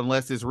that,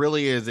 unless this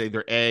really is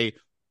either A,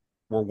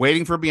 we're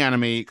waiting for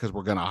Bieniemy because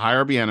we're going to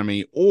hire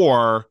Bieniemy,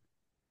 or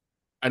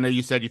I know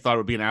you said you thought it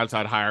would be an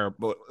outside hire,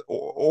 but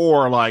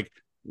or like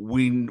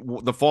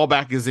the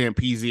fallback is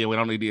Zampese and we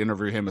don't need to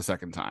interview him a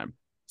second time.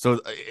 So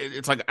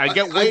it's like I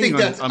think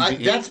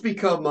that's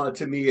become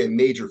to me a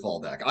major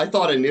fallback. I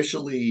thought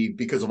initially,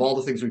 because of all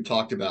the things we've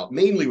talked about,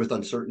 mainly with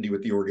uncertainty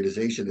with the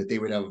organization, that they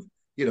would have,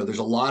 there's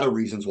a lot of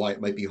reasons why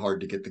it might be hard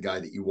to get the guy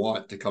that you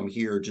want to come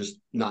here, just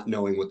not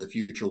knowing what the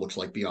future looks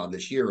like beyond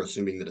this year,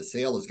 assuming that a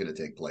sale is going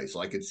to take place. So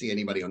I could see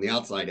anybody on the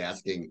outside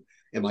asking,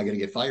 am I going to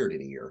get fired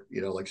in a year?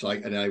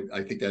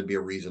 I think that'd be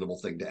a reasonable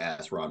thing to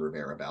ask Ron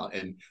Rivera about.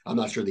 And I'm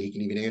not sure that he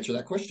can even answer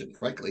that question,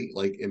 frankly.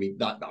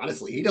 Not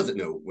honestly, he doesn't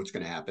know what's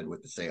going to happen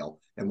with the sale,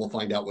 and we'll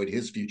find out what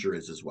his future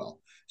is as well.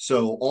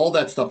 So all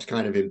that stuff's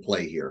kind of in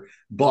play here.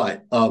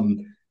 But, I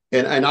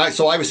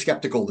was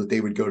skeptical that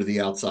they would go to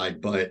the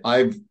outside, but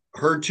I've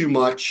heard too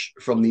much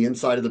from the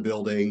inside of the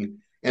building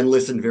and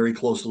listened very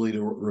closely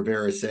to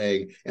Rivera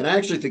saying, and I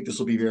actually think this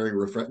will be very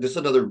refreshing.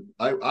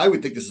 I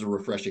would think this is a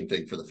refreshing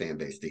thing for the fan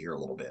base to hear a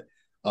little bit.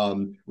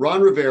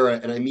 Ron Rivera,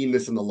 and I mean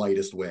this in the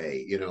lightest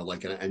way,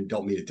 and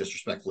don't mean it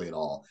disrespectfully at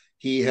all.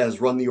 He has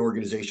run the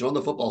organization on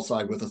the football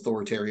side with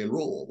authoritarian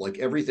rule. Like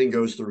everything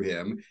goes through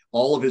him.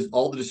 All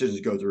the decisions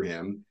go through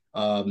him.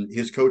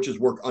 His coaches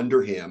work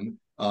under him.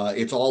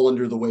 It's all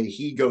under the way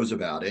he goes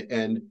about it.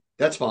 And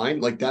that's fine.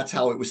 Like that's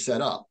how it was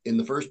set up in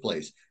the first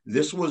place.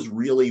 This was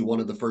really one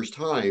of the first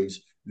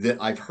times that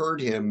I've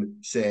heard him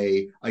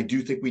say, I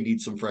do think we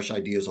need some fresh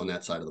ideas on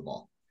that side of the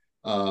ball.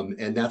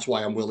 And that's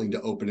why I'm willing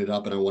to open it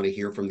up, and I want to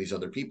hear from these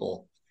other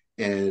people.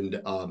 And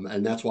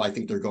that's why I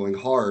think they're going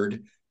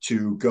hard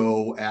to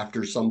go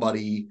after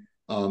somebody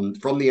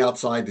from the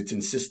outside that's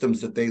in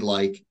systems that they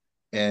like,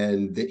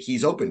 and that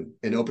he's open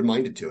and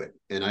open-minded to it.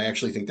 And I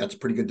actually think that's a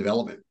pretty good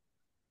development,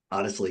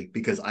 honestly,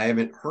 because I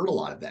haven't heard a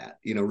lot of that,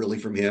 really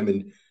from him.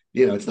 And,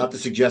 it's not to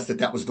suggest that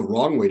that was the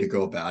wrong way to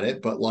go about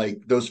it, but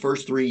like those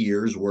first 3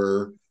 years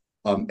were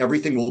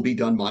everything will be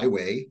done my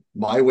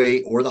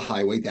way or the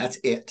highway. That's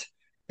it.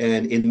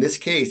 And in this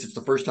case, it's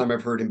the first time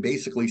I've heard him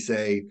basically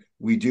say,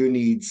 we do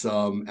need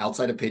some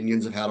outside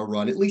opinions of how to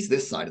run at least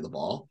this side of the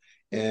ball,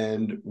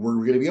 and we're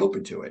going to be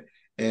open to it.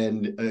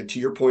 And to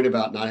your point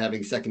about not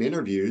having second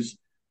interviews,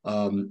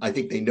 I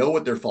think they know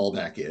what their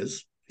fallback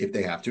is. If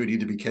they have to, it'd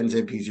either be Ken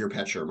Zampese or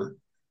Pat Shurmur.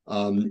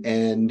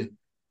 And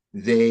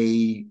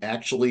they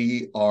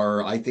actually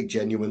are, I think,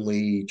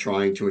 genuinely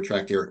trying to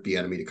attract Eric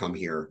Bieniemy to come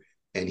here.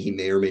 And he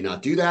may or may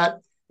not do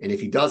that. And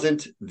if he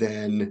doesn't,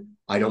 then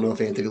I don't know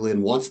if Anthony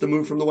Lynn wants to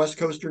move from the West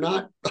Coast or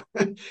not.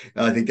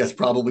 I think that's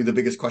probably the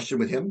biggest question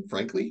with him,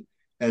 frankly.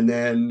 And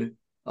then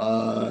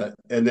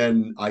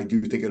I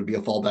do think it'll be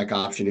a fallback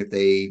option if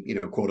they,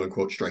 quote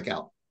unquote, strike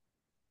out.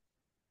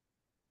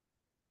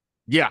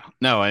 Yeah,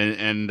 no,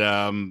 and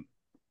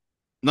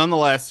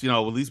nonetheless, at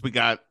least we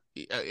got,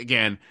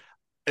 again,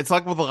 it's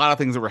like with a lot of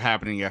things that were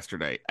happening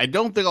yesterday. I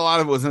don't think a lot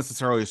of it was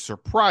necessarily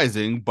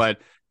surprising,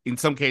 but in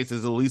some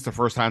cases, at least the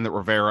first time that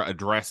Rivera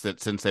addressed it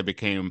since they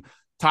became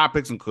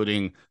topics,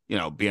 including,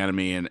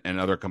 Bieniemy and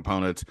other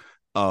components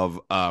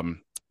of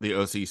the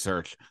OC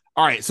search.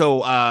 All right,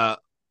 so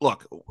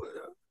look,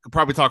 could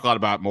probably talk a lot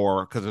about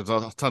more because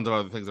there's tons of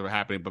other things that are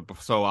happening. But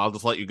so I'll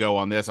just let you go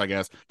on this, I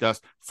guess.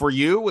 Just for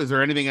you, is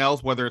there anything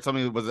else, whether it's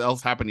something that was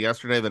else happened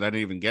yesterday that I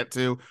didn't even get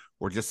to,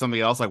 or just something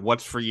else? Like,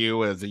 what's for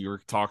you as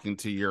you're talking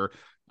to your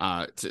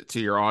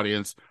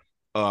audience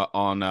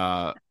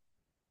on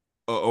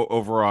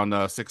over on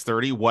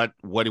 630? What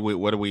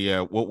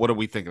are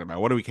we thinking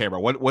about? What do we care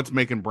about? What's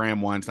making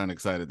Bram Weinstein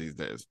excited these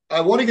days?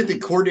 I want to get the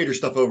coordinator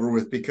stuff over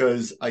with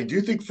because I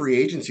do think free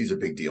agency is a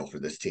big deal for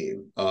this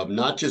team.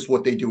 Not just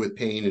what they do with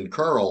Payne and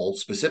Curl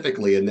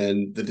specifically, and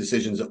then the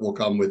decisions that will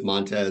come with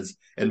Montez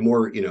and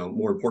more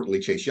importantly,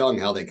 Chase Young,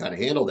 how they kind of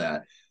handle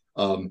that.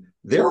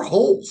 There are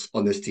holes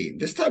on this team.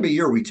 This time of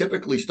year, we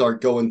typically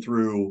start going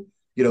through,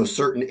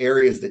 certain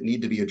areas that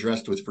need to be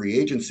addressed with free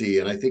agency.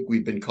 And I think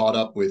we've been caught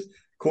up with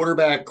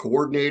quarterback,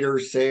 coordinator,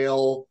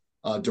 Sale,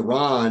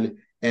 Duran,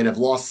 and have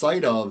lost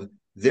sight of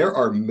there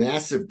are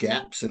massive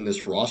gaps in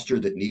this roster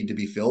that need to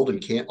be filled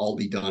and can't all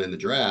be done in the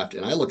draft.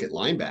 And I look at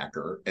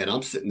linebacker and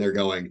I'm sitting there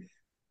going,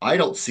 I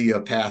don't see a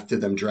path to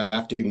them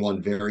drafting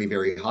one very,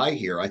 very high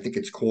here. I think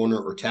it's corner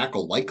or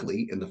tackle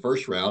likely in the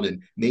first round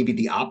and maybe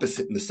the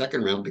opposite in the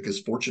second round, because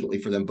fortunately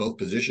for them, both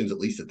positions, at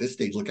least at this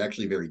stage, look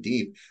actually very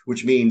deep,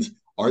 which means,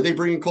 are they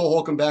bringing Cole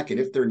Holcomb back? And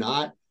if they're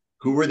not,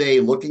 who are they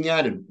looking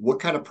at and what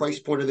kind of price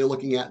point are they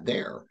looking at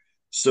there?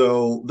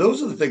 So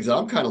those are the things that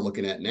I'm kind of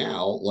looking at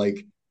now.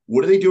 Like,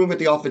 what are they doing with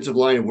the offensive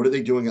line and what are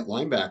they doing at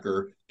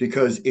linebacker?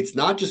 Because it's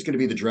not just going to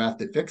be the draft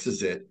that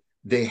fixes it.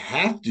 They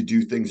have to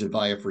do things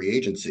via free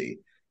agency.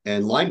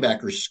 And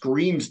linebacker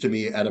screams to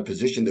me at a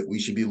position that we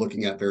should be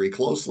looking at very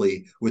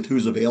closely with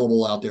who's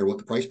available out there, what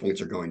the price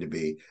points are going to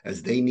be,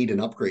 as they need an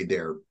upgrade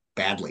there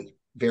badly,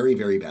 very,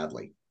 very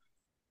badly.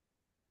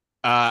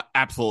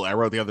 Absolutely. I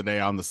wrote the other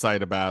day on the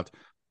site about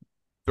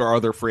there are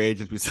other free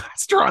agents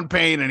besides Daron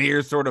Payne, and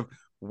here's sort of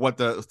what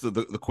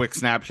the quick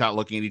snapshot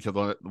looking at each of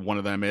one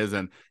of them is,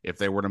 and if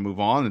they were to move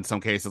on, in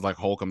some cases like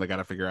Holcomb, they got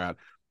to figure out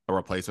a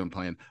replacement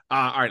plan.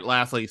 All right,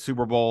 lastly,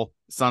 Super Bowl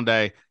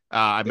Sunday.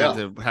 I meant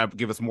to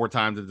give us more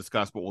time to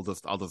discuss, but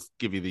I'll just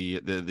give you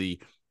the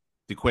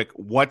quick.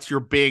 What's your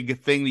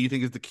big thing that you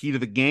think is the key to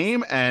the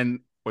game, and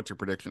what's your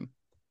prediction?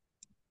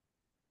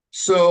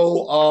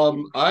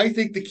 So I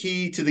think the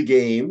key to the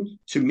game,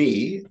 to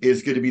me,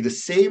 is going to be the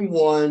same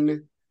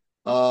one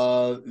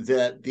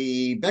that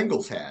the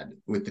Bengals had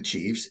with the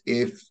Chiefs.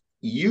 If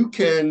you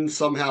can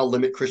somehow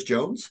limit Chris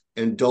Jones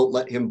and don't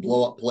let him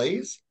blow up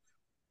plays,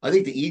 I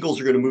think the Eagles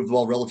are going to move the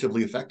ball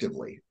relatively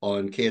effectively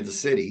on Kansas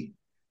City.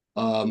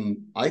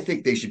 I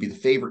think they should be the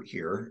favorite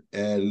here,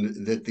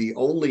 and that the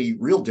only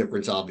real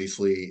difference,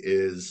 obviously,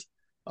 is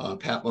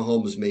Pat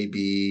Mahomes may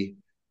be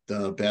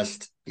the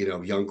best,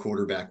 young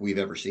quarterback we've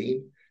ever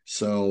seen.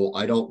 So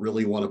I don't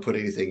really want to put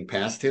anything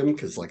past him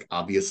because,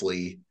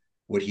 obviously,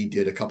 what he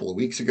did a couple of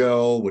weeks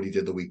ago, what he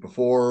did the week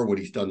before, what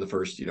he's done the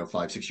first,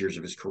 5-6 years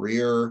of his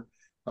career,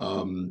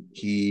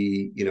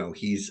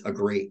 he's a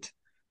great.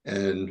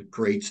 And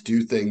greats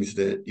do things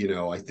that,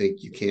 I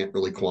think you can't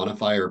really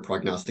quantify or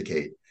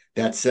prognosticate.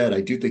 That said,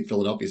 I do think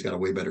Philadelphia's got a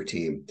way better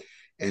team.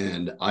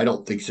 And I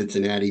don't think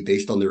Cincinnati,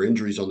 based on their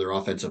injuries on their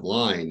offensive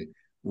line,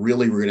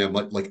 really we're going to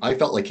have much. I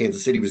felt like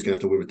Kansas City was going to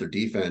have to win with their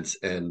defense,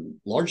 and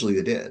largely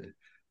they did.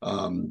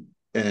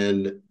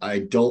 And I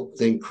don't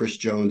think Chris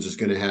Jones is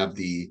going to have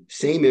the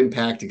same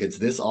impact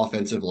against this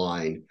offensive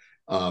line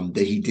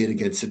that he did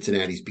against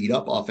Cincinnati's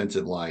beat-up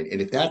offensive line.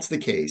 And if that's the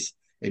case,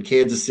 and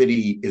Kansas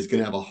City is going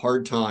to have a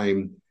hard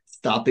time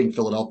stopping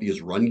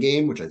Philadelphia's run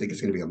game, which I think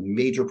is going to be a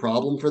major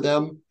problem for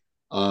them.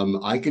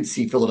 I could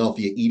see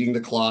Philadelphia eating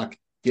the clock,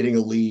 getting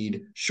a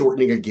lead,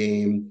 shortening a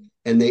game,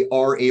 and they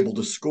are able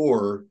to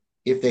score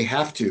if they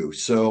have to.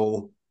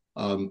 So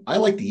I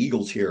like the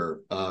Eagles here.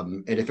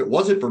 And if it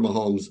wasn't for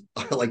Mahomes,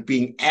 like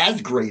being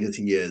as great as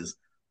he is,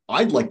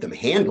 I'd like them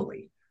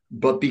handily.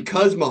 But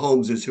because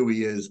Mahomes is who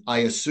he is, I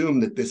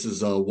assume that this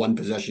is a one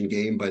possession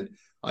game, but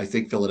I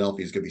think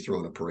Philadelphia is going to be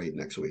throwing a parade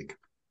next week.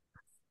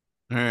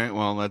 All right.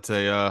 Well, that's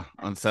a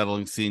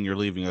unsettling scene you're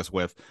leaving us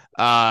with.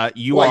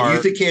 You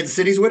think Kansas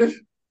City's winning?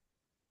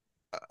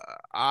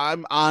 I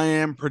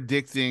am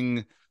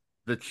predicting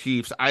the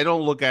Chiefs. I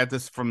don't look at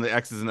this from the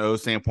X's and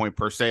O's standpoint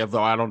per se,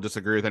 although I don't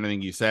disagree with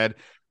anything you said.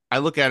 I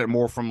look at it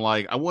more from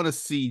like, I want to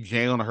see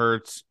Jalen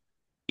Hurts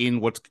in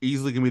what's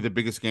easily going to be the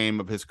biggest game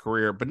of his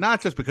career, but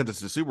not just because it's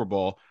the Super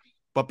Bowl,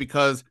 but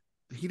because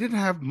he didn't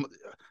have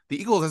the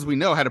Eagles, as we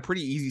know, had a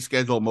pretty easy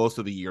schedule most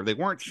of the year. They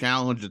weren't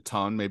challenged a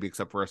ton, maybe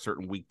except for a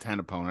certain Week 10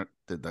 opponent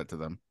did that to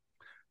them.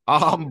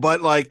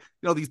 But like,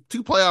 you know, these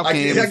two playoff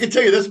games. I can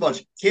tell you this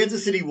much: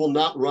 Kansas City will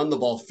not run the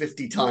ball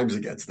 50 times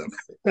against them.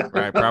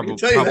 Right, I can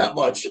tell you that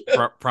much.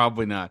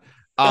 Probably not.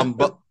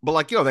 But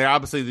like, you know, they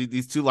obviously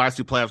these last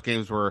two playoff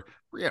games were,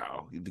 you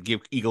know, to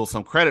give Eagles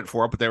some credit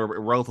for it, but they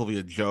were relatively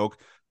a joke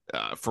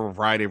for a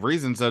variety of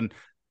reasons. And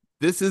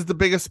this is the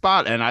biggest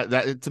spot,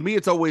 and to me,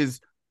 it's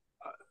always.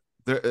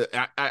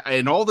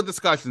 In all the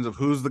discussions of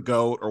who's the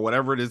GOAT or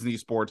whatever it is in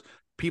these sports,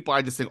 people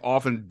I just think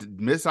often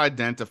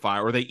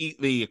misidentify or they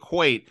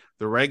equate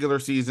the regular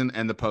season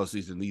and the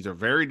postseason. These are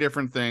very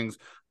different things,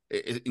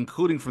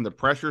 including from the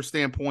pressure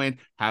standpoint,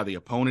 how the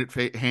opponent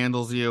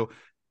handles you,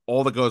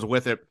 all that goes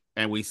with it.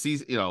 And we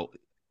see, you know,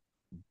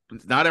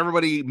 not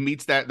everybody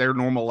meets their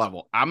normal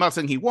level. I'm not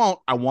saying he won't.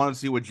 I want to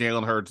see what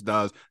Jalen Hurts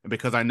does, and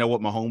because I know what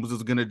Mahomes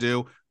is going to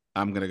do,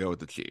 I'm going to go with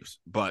the Chiefs.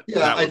 But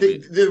yeah, I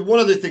think the one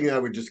other thing that I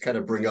would just kind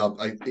of bring up,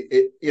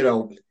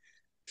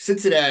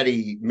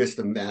 Cincinnati missed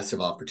a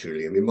massive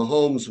opportunity. I mean,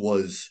 Mahomes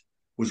was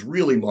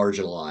really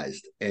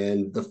marginalized,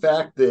 and the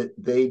fact that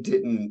they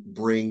didn't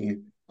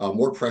bring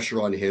more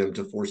pressure on him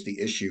to force the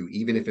issue,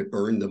 even if it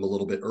burned them a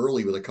little bit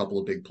early with a couple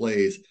of big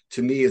plays,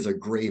 to me is a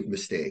grave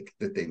mistake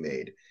that they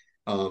made.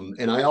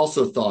 And I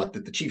also thought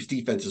that the Chiefs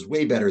defense is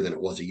way better than it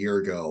was a year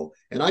ago.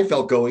 And I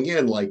felt going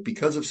in, like,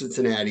 because of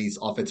Cincinnati's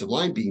offensive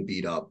line being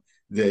beat up,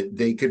 that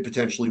they could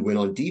potentially win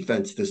on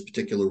defense this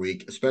particular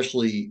week,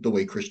 especially the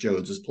way Chris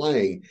Jones is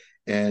playing.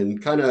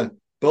 And kind of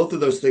both of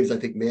those things, I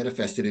think,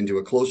 manifested into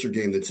a closer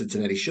game that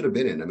Cincinnati should have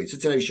been in. I mean,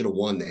 Cincinnati should have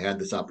won. They had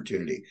this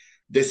opportunity.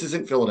 This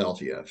isn't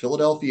Philadelphia.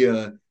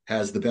 Philadelphia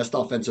has the best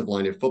offensive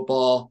line in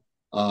football.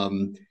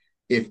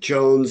 If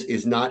Jones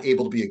is not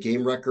able to be a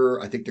game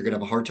wrecker, I think they're going to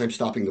have a hard time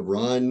stopping the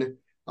run.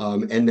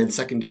 And then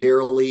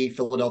secondarily,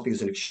 Philadelphia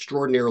is an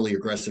extraordinarily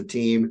aggressive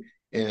team.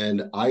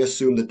 And I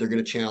assume that they're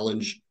going to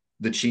challenge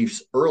the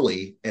Chiefs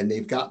early. And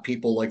they've got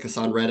people like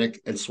Hassan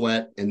Reddick and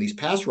Sweat and these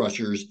pass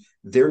rushers.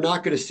 They're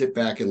not going to sit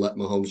back and let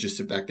Mahomes just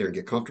sit back there and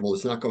get comfortable.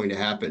 It's not going to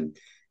happen.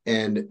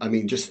 And I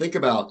mean, just think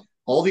about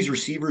all these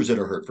receivers that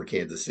are hurt for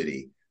Kansas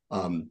City.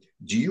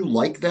 Do you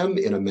like them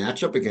in a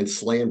matchup against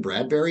Slay and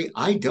Bradbury?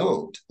 I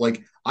don't.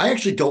 Like, I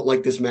actually don't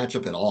like this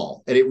matchup at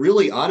all. And it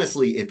really,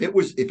 honestly, if it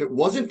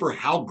wasn't for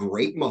how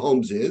great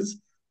Mahomes is,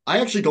 I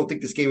actually don't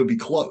think this game would be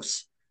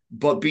close.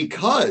 But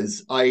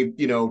because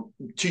to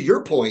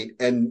your point,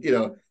 and,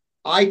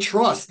 I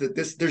trust that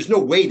there's no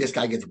way this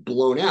guy gets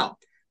blown out.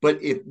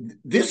 But if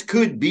this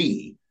could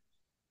be,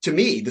 to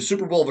me, the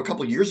Super Bowl of a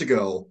couple of years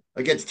ago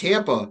against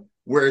Tampa,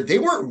 where they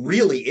weren't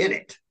really in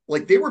it.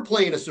 Like, they were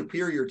playing a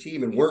superior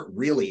team and weren't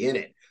really in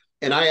it.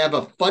 And I have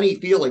a funny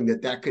feeling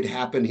that could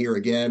happen here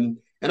again.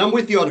 And I'm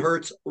with you on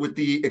Hurts, with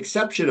the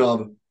exception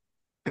of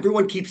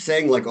everyone keeps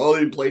saying, like, oh,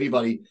 they didn't play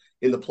anybody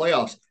in the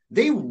playoffs.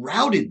 They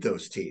routed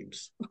those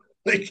teams.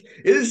 Like,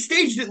 the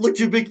stage didn't look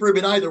too big for him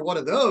in either one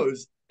of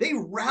those. They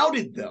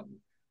routed them.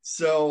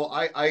 So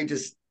I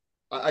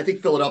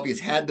think Philadelphia's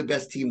had the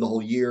best team the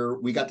whole year.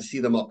 We got to see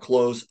them up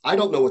close. I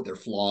don't know what their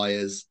flaw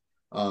is.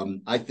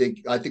 I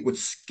think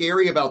what's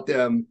scary about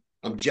them,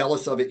 I'm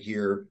jealous of it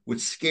here.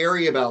 What's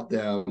scary about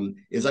them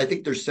is I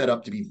think they're set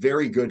up to be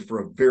very good for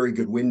a very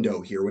good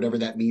window here, whatever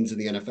that means in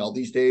the NFL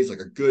these days, like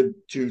a good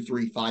 2,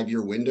 3, 5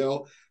 year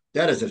window.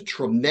 That is a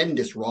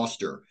tremendous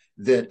roster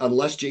that,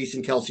 unless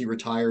Jason Kelce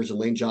retires and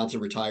Lane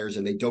Johnson retires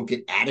and they don't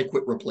get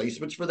adequate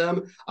replacements for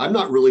them, I'm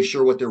not really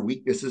sure what their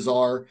weaknesses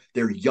are.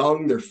 They're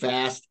young, they're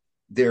fast.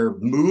 Their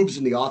moves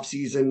in the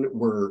offseason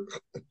were,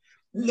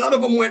 none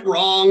of them went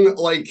wrong.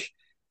 Like,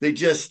 they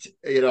just,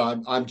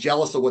 I'm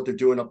jealous of what they're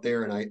doing up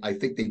there. And I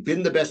think they've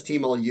been the best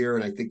team all year.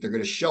 And I think they're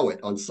going to show it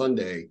on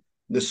Sunday.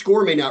 The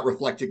score may not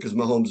reflect it because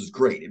Mahomes is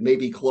great. It may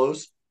be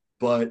close,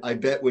 but I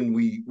bet when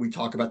we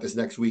talk about this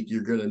next week,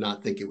 you're going to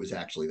not think it was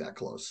actually that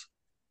close.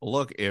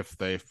 Look, if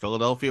the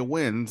Philadelphia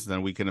wins,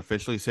 then we can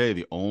officially say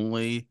the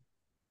only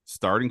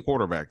starting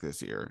quarterback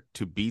this year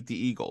to beat the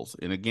Eagles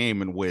in a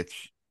game in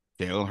which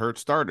Jalen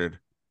Hurts started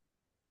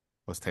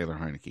was Taylor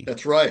Heinicke.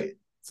 That's right.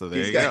 So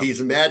there you go.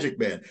 He's a magic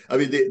man. I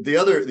mean,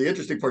 the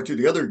interesting part too,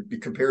 the other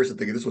comparison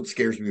thing, and this is what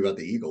scares me about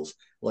the Eagles.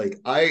 Like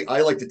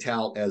I like to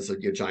tout as a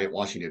giant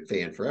Washington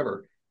fan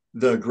forever.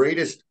 The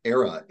greatest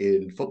era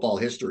in football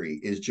history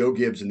is Joe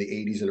Gibbs in the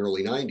 80s and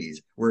early 90s,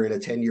 where in a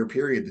 10-year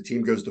period, the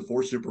team goes to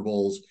 4 Super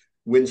Bowls,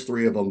 wins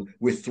 3 of them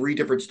with 3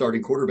 different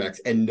starting quarterbacks,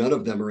 and none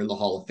of them are in the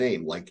Hall of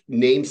Fame. Like,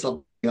 name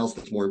something else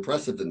that's more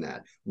impressive than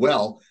that.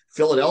 Well,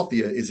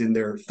 Philadelphia is in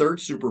their 3rd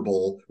Super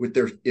Bowl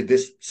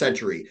this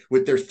century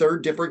with their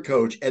 3rd different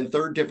coach and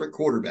 3rd different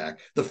quarterback.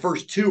 The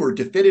first 2 are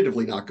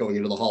definitively not going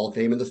into the Hall of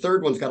Fame, and the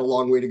 3rd one's got a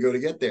long way to go to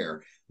get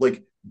there.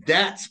 Like,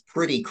 that's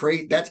pretty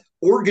crazy. That's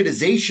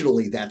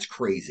organizationally, that's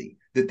crazy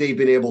that they've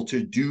been able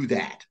to do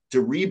that,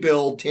 to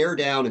rebuild, tear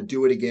down, and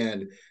do it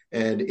again.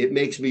 And it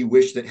makes me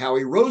wish that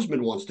Howie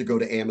Roseman wants to go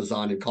to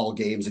Amazon and call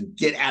games and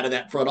get out of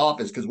that front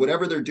office, because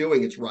whatever they're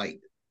doing, it's right.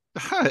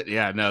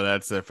 Yeah, no,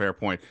 that's a fair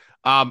point.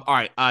 All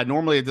right.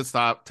 Normally at this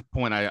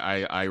point,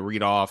 I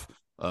read off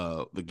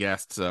the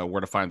guests,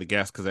 where to find the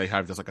guests, because they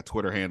have just like a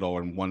Twitter handle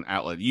and one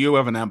outlet. You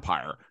have an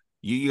empire.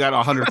 You got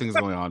 100 things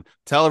going on.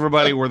 Tell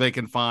everybody where they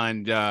can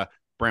find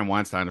Bram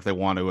Weinstein if they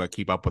want to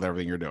keep up with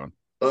everything you're doing.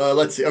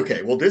 Let's see.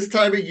 Okay. Well, this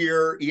time of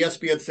year,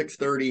 ESPN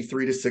 6:30,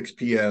 3 to 6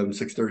 p.m.,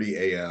 6:30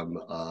 a.m.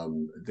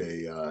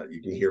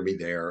 You can hear me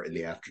there in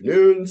the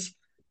afternoons.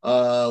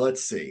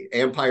 Let's see.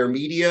 Empire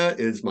Media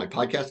is my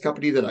podcast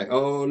company that I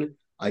own.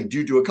 I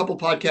do a couple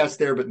podcasts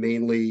there, but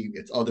mainly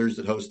it's others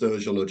that host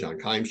those. You'll know John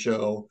Keim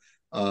Show.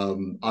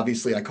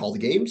 Obviously, I call the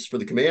games for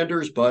the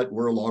Commanders, but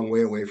we're a long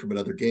way away from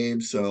another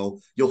game. So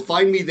you'll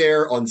find me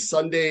there on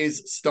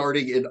Sundays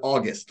starting in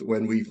August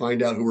when we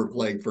find out who we're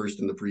playing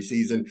first in the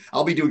preseason.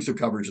 I'll be doing some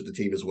coverage of the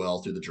team as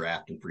well through the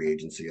draft and free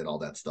agency and all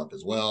that stuff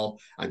as well.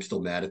 I'm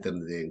still mad at them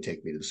that they didn't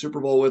take me to the Super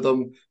Bowl with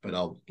them, but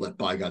I'll let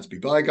bygones be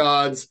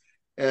bygones.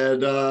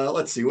 And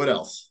let's see, what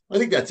else? I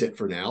think that's it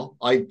for now.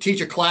 I teach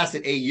a class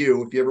at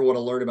AU. If you ever want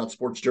to learn about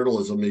sports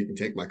journalism, you can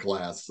take my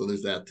class. So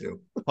there's that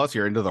too. Plus,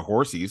 you're into the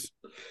horsies.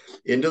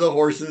 Into the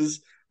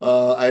horses.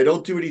 I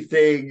don't do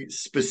anything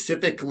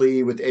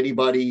specifically with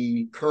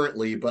anybody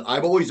currently, but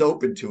I'm always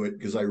open to it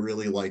because I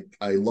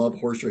love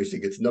horse racing.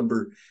 It's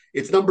number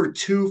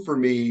 2 for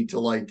me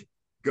to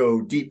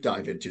go deep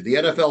dive into. The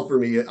NFL for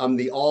me, I'm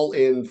the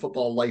all-in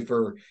football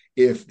lifer.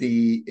 If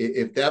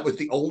that was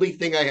the only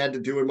thing I had to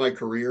do in my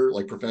career,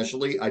 like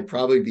professionally, I'd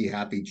probably be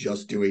happy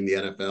just doing the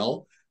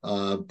NFL.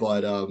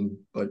 But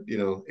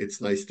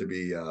it's nice to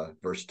be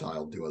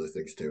versatile, do other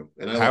things too.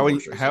 And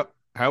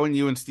how when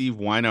you and Steve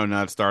Wino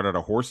not started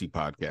a horsey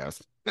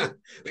podcast?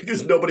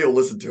 Because nobody will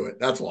listen to it.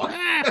 That's why.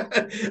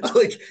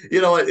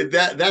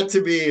 That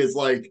to me is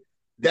like,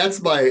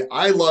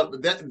 I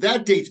love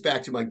that dates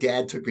back to my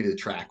dad took me to the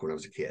track when I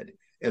was a kid,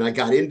 and I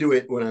got into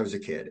it when I was a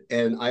kid.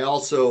 And I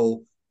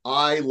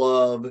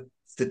love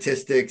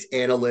statistics,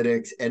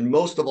 analytics, and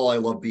most of all, I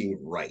love being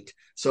right.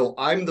 So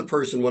I'm the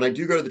person, when I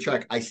do go to the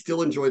track, I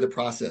still enjoy the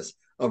process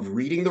of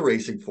reading the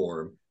racing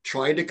form,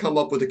 trying to come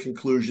up with a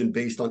conclusion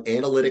based on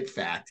analytic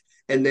fact.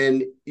 And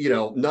then,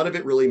 none of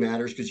it really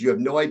matters because you have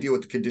no idea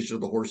what the condition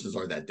of the horses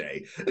are that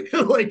day.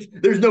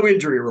 There's no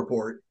injury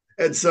report.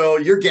 And so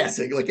you're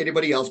guessing like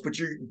anybody else, but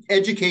you're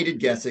educated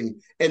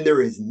guessing, and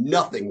there is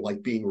nothing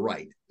like being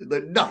right.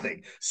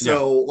 Nothing.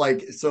 So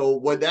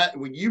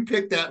when you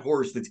pick that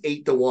horse that's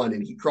 8-1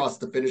 and he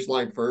crossed the finish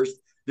line first,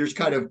 there's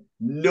kind of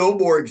no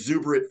more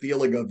exuberant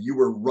feeling of you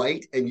were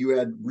right and you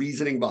had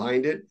reasoning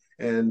behind it.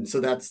 And so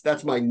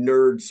that's my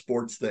nerd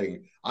sports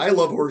thing. I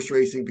love horse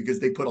racing because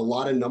they put a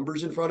lot of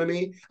numbers in front of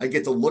me. I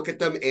get to look at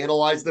them,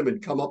 analyze them,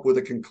 and come up with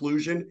a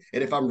conclusion.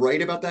 And if I'm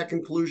right about that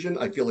conclusion,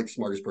 I feel like the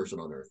smartest person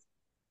on earth.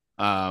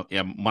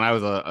 When I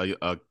was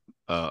a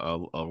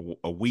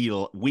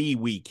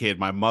wee kid,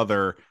 my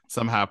mother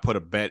somehow put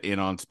a bet in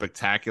on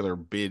Spectacular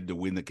Bid to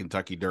win the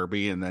Kentucky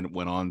Derby, and then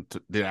went on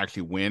to did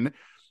actually win,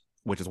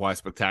 which is why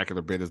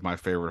Spectacular Bid is my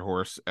favorite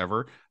horse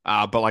ever.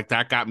 But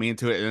that got me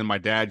into it, and then my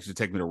dad used to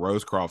take me to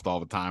Rosecroft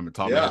all the time and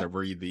taught me how to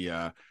read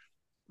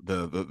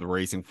the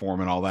racing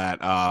form and all that.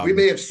 We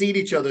may have seen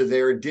each other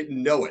there and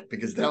didn't know it,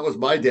 because that was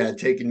my dad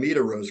taking me to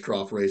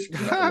Rosecroft Racing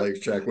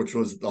Track, which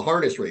was the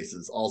harness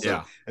races also.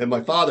 Yeah. And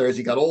my father, as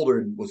he got older,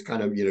 and was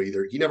kind of,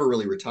 either he never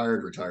really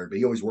retired, but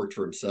he always worked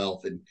for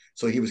himself. And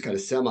so he was kind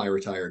of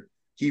semi-retired.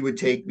 He would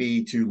take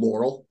me to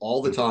Laurel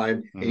all the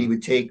time. Mm-hmm. And he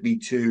would take me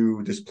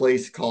to this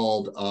place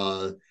called,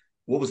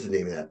 what was the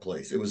name of that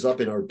place? It was up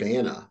in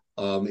Urbana.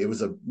 It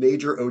was a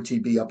major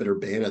OTB up in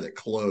Urbana that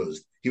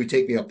closed. He would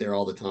take me up there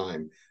all the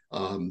time.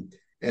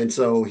 And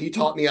so he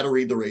taught me how to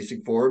read the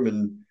racing form.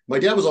 And my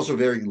dad was also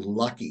very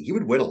lucky. He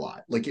would win a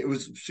lot. It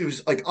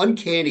was like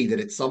uncanny that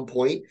at some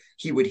point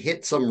he would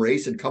hit some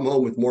race and come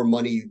home with more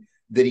money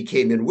than he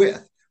came in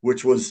with,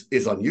 which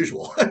is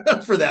unusual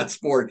for that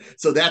sport.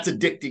 So that's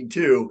addicting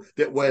too,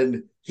 that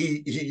when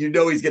he he's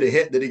going to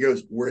hit, and then he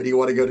goes, "Where do you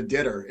want to go to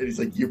dinner?" And he's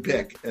like, "You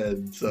pick."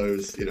 And so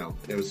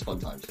it was fun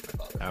times with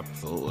my father.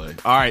 Absolutely.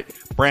 All right,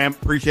 Bram,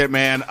 appreciate it,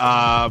 man.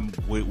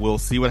 We'll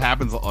see what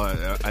happens.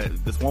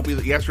 This won't be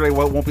yesterday.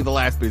 Won't be the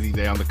last busy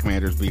day on the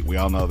Commanders beat. We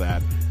all know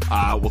that.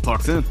 We'll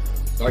talk soon.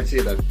 All right, see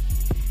you then.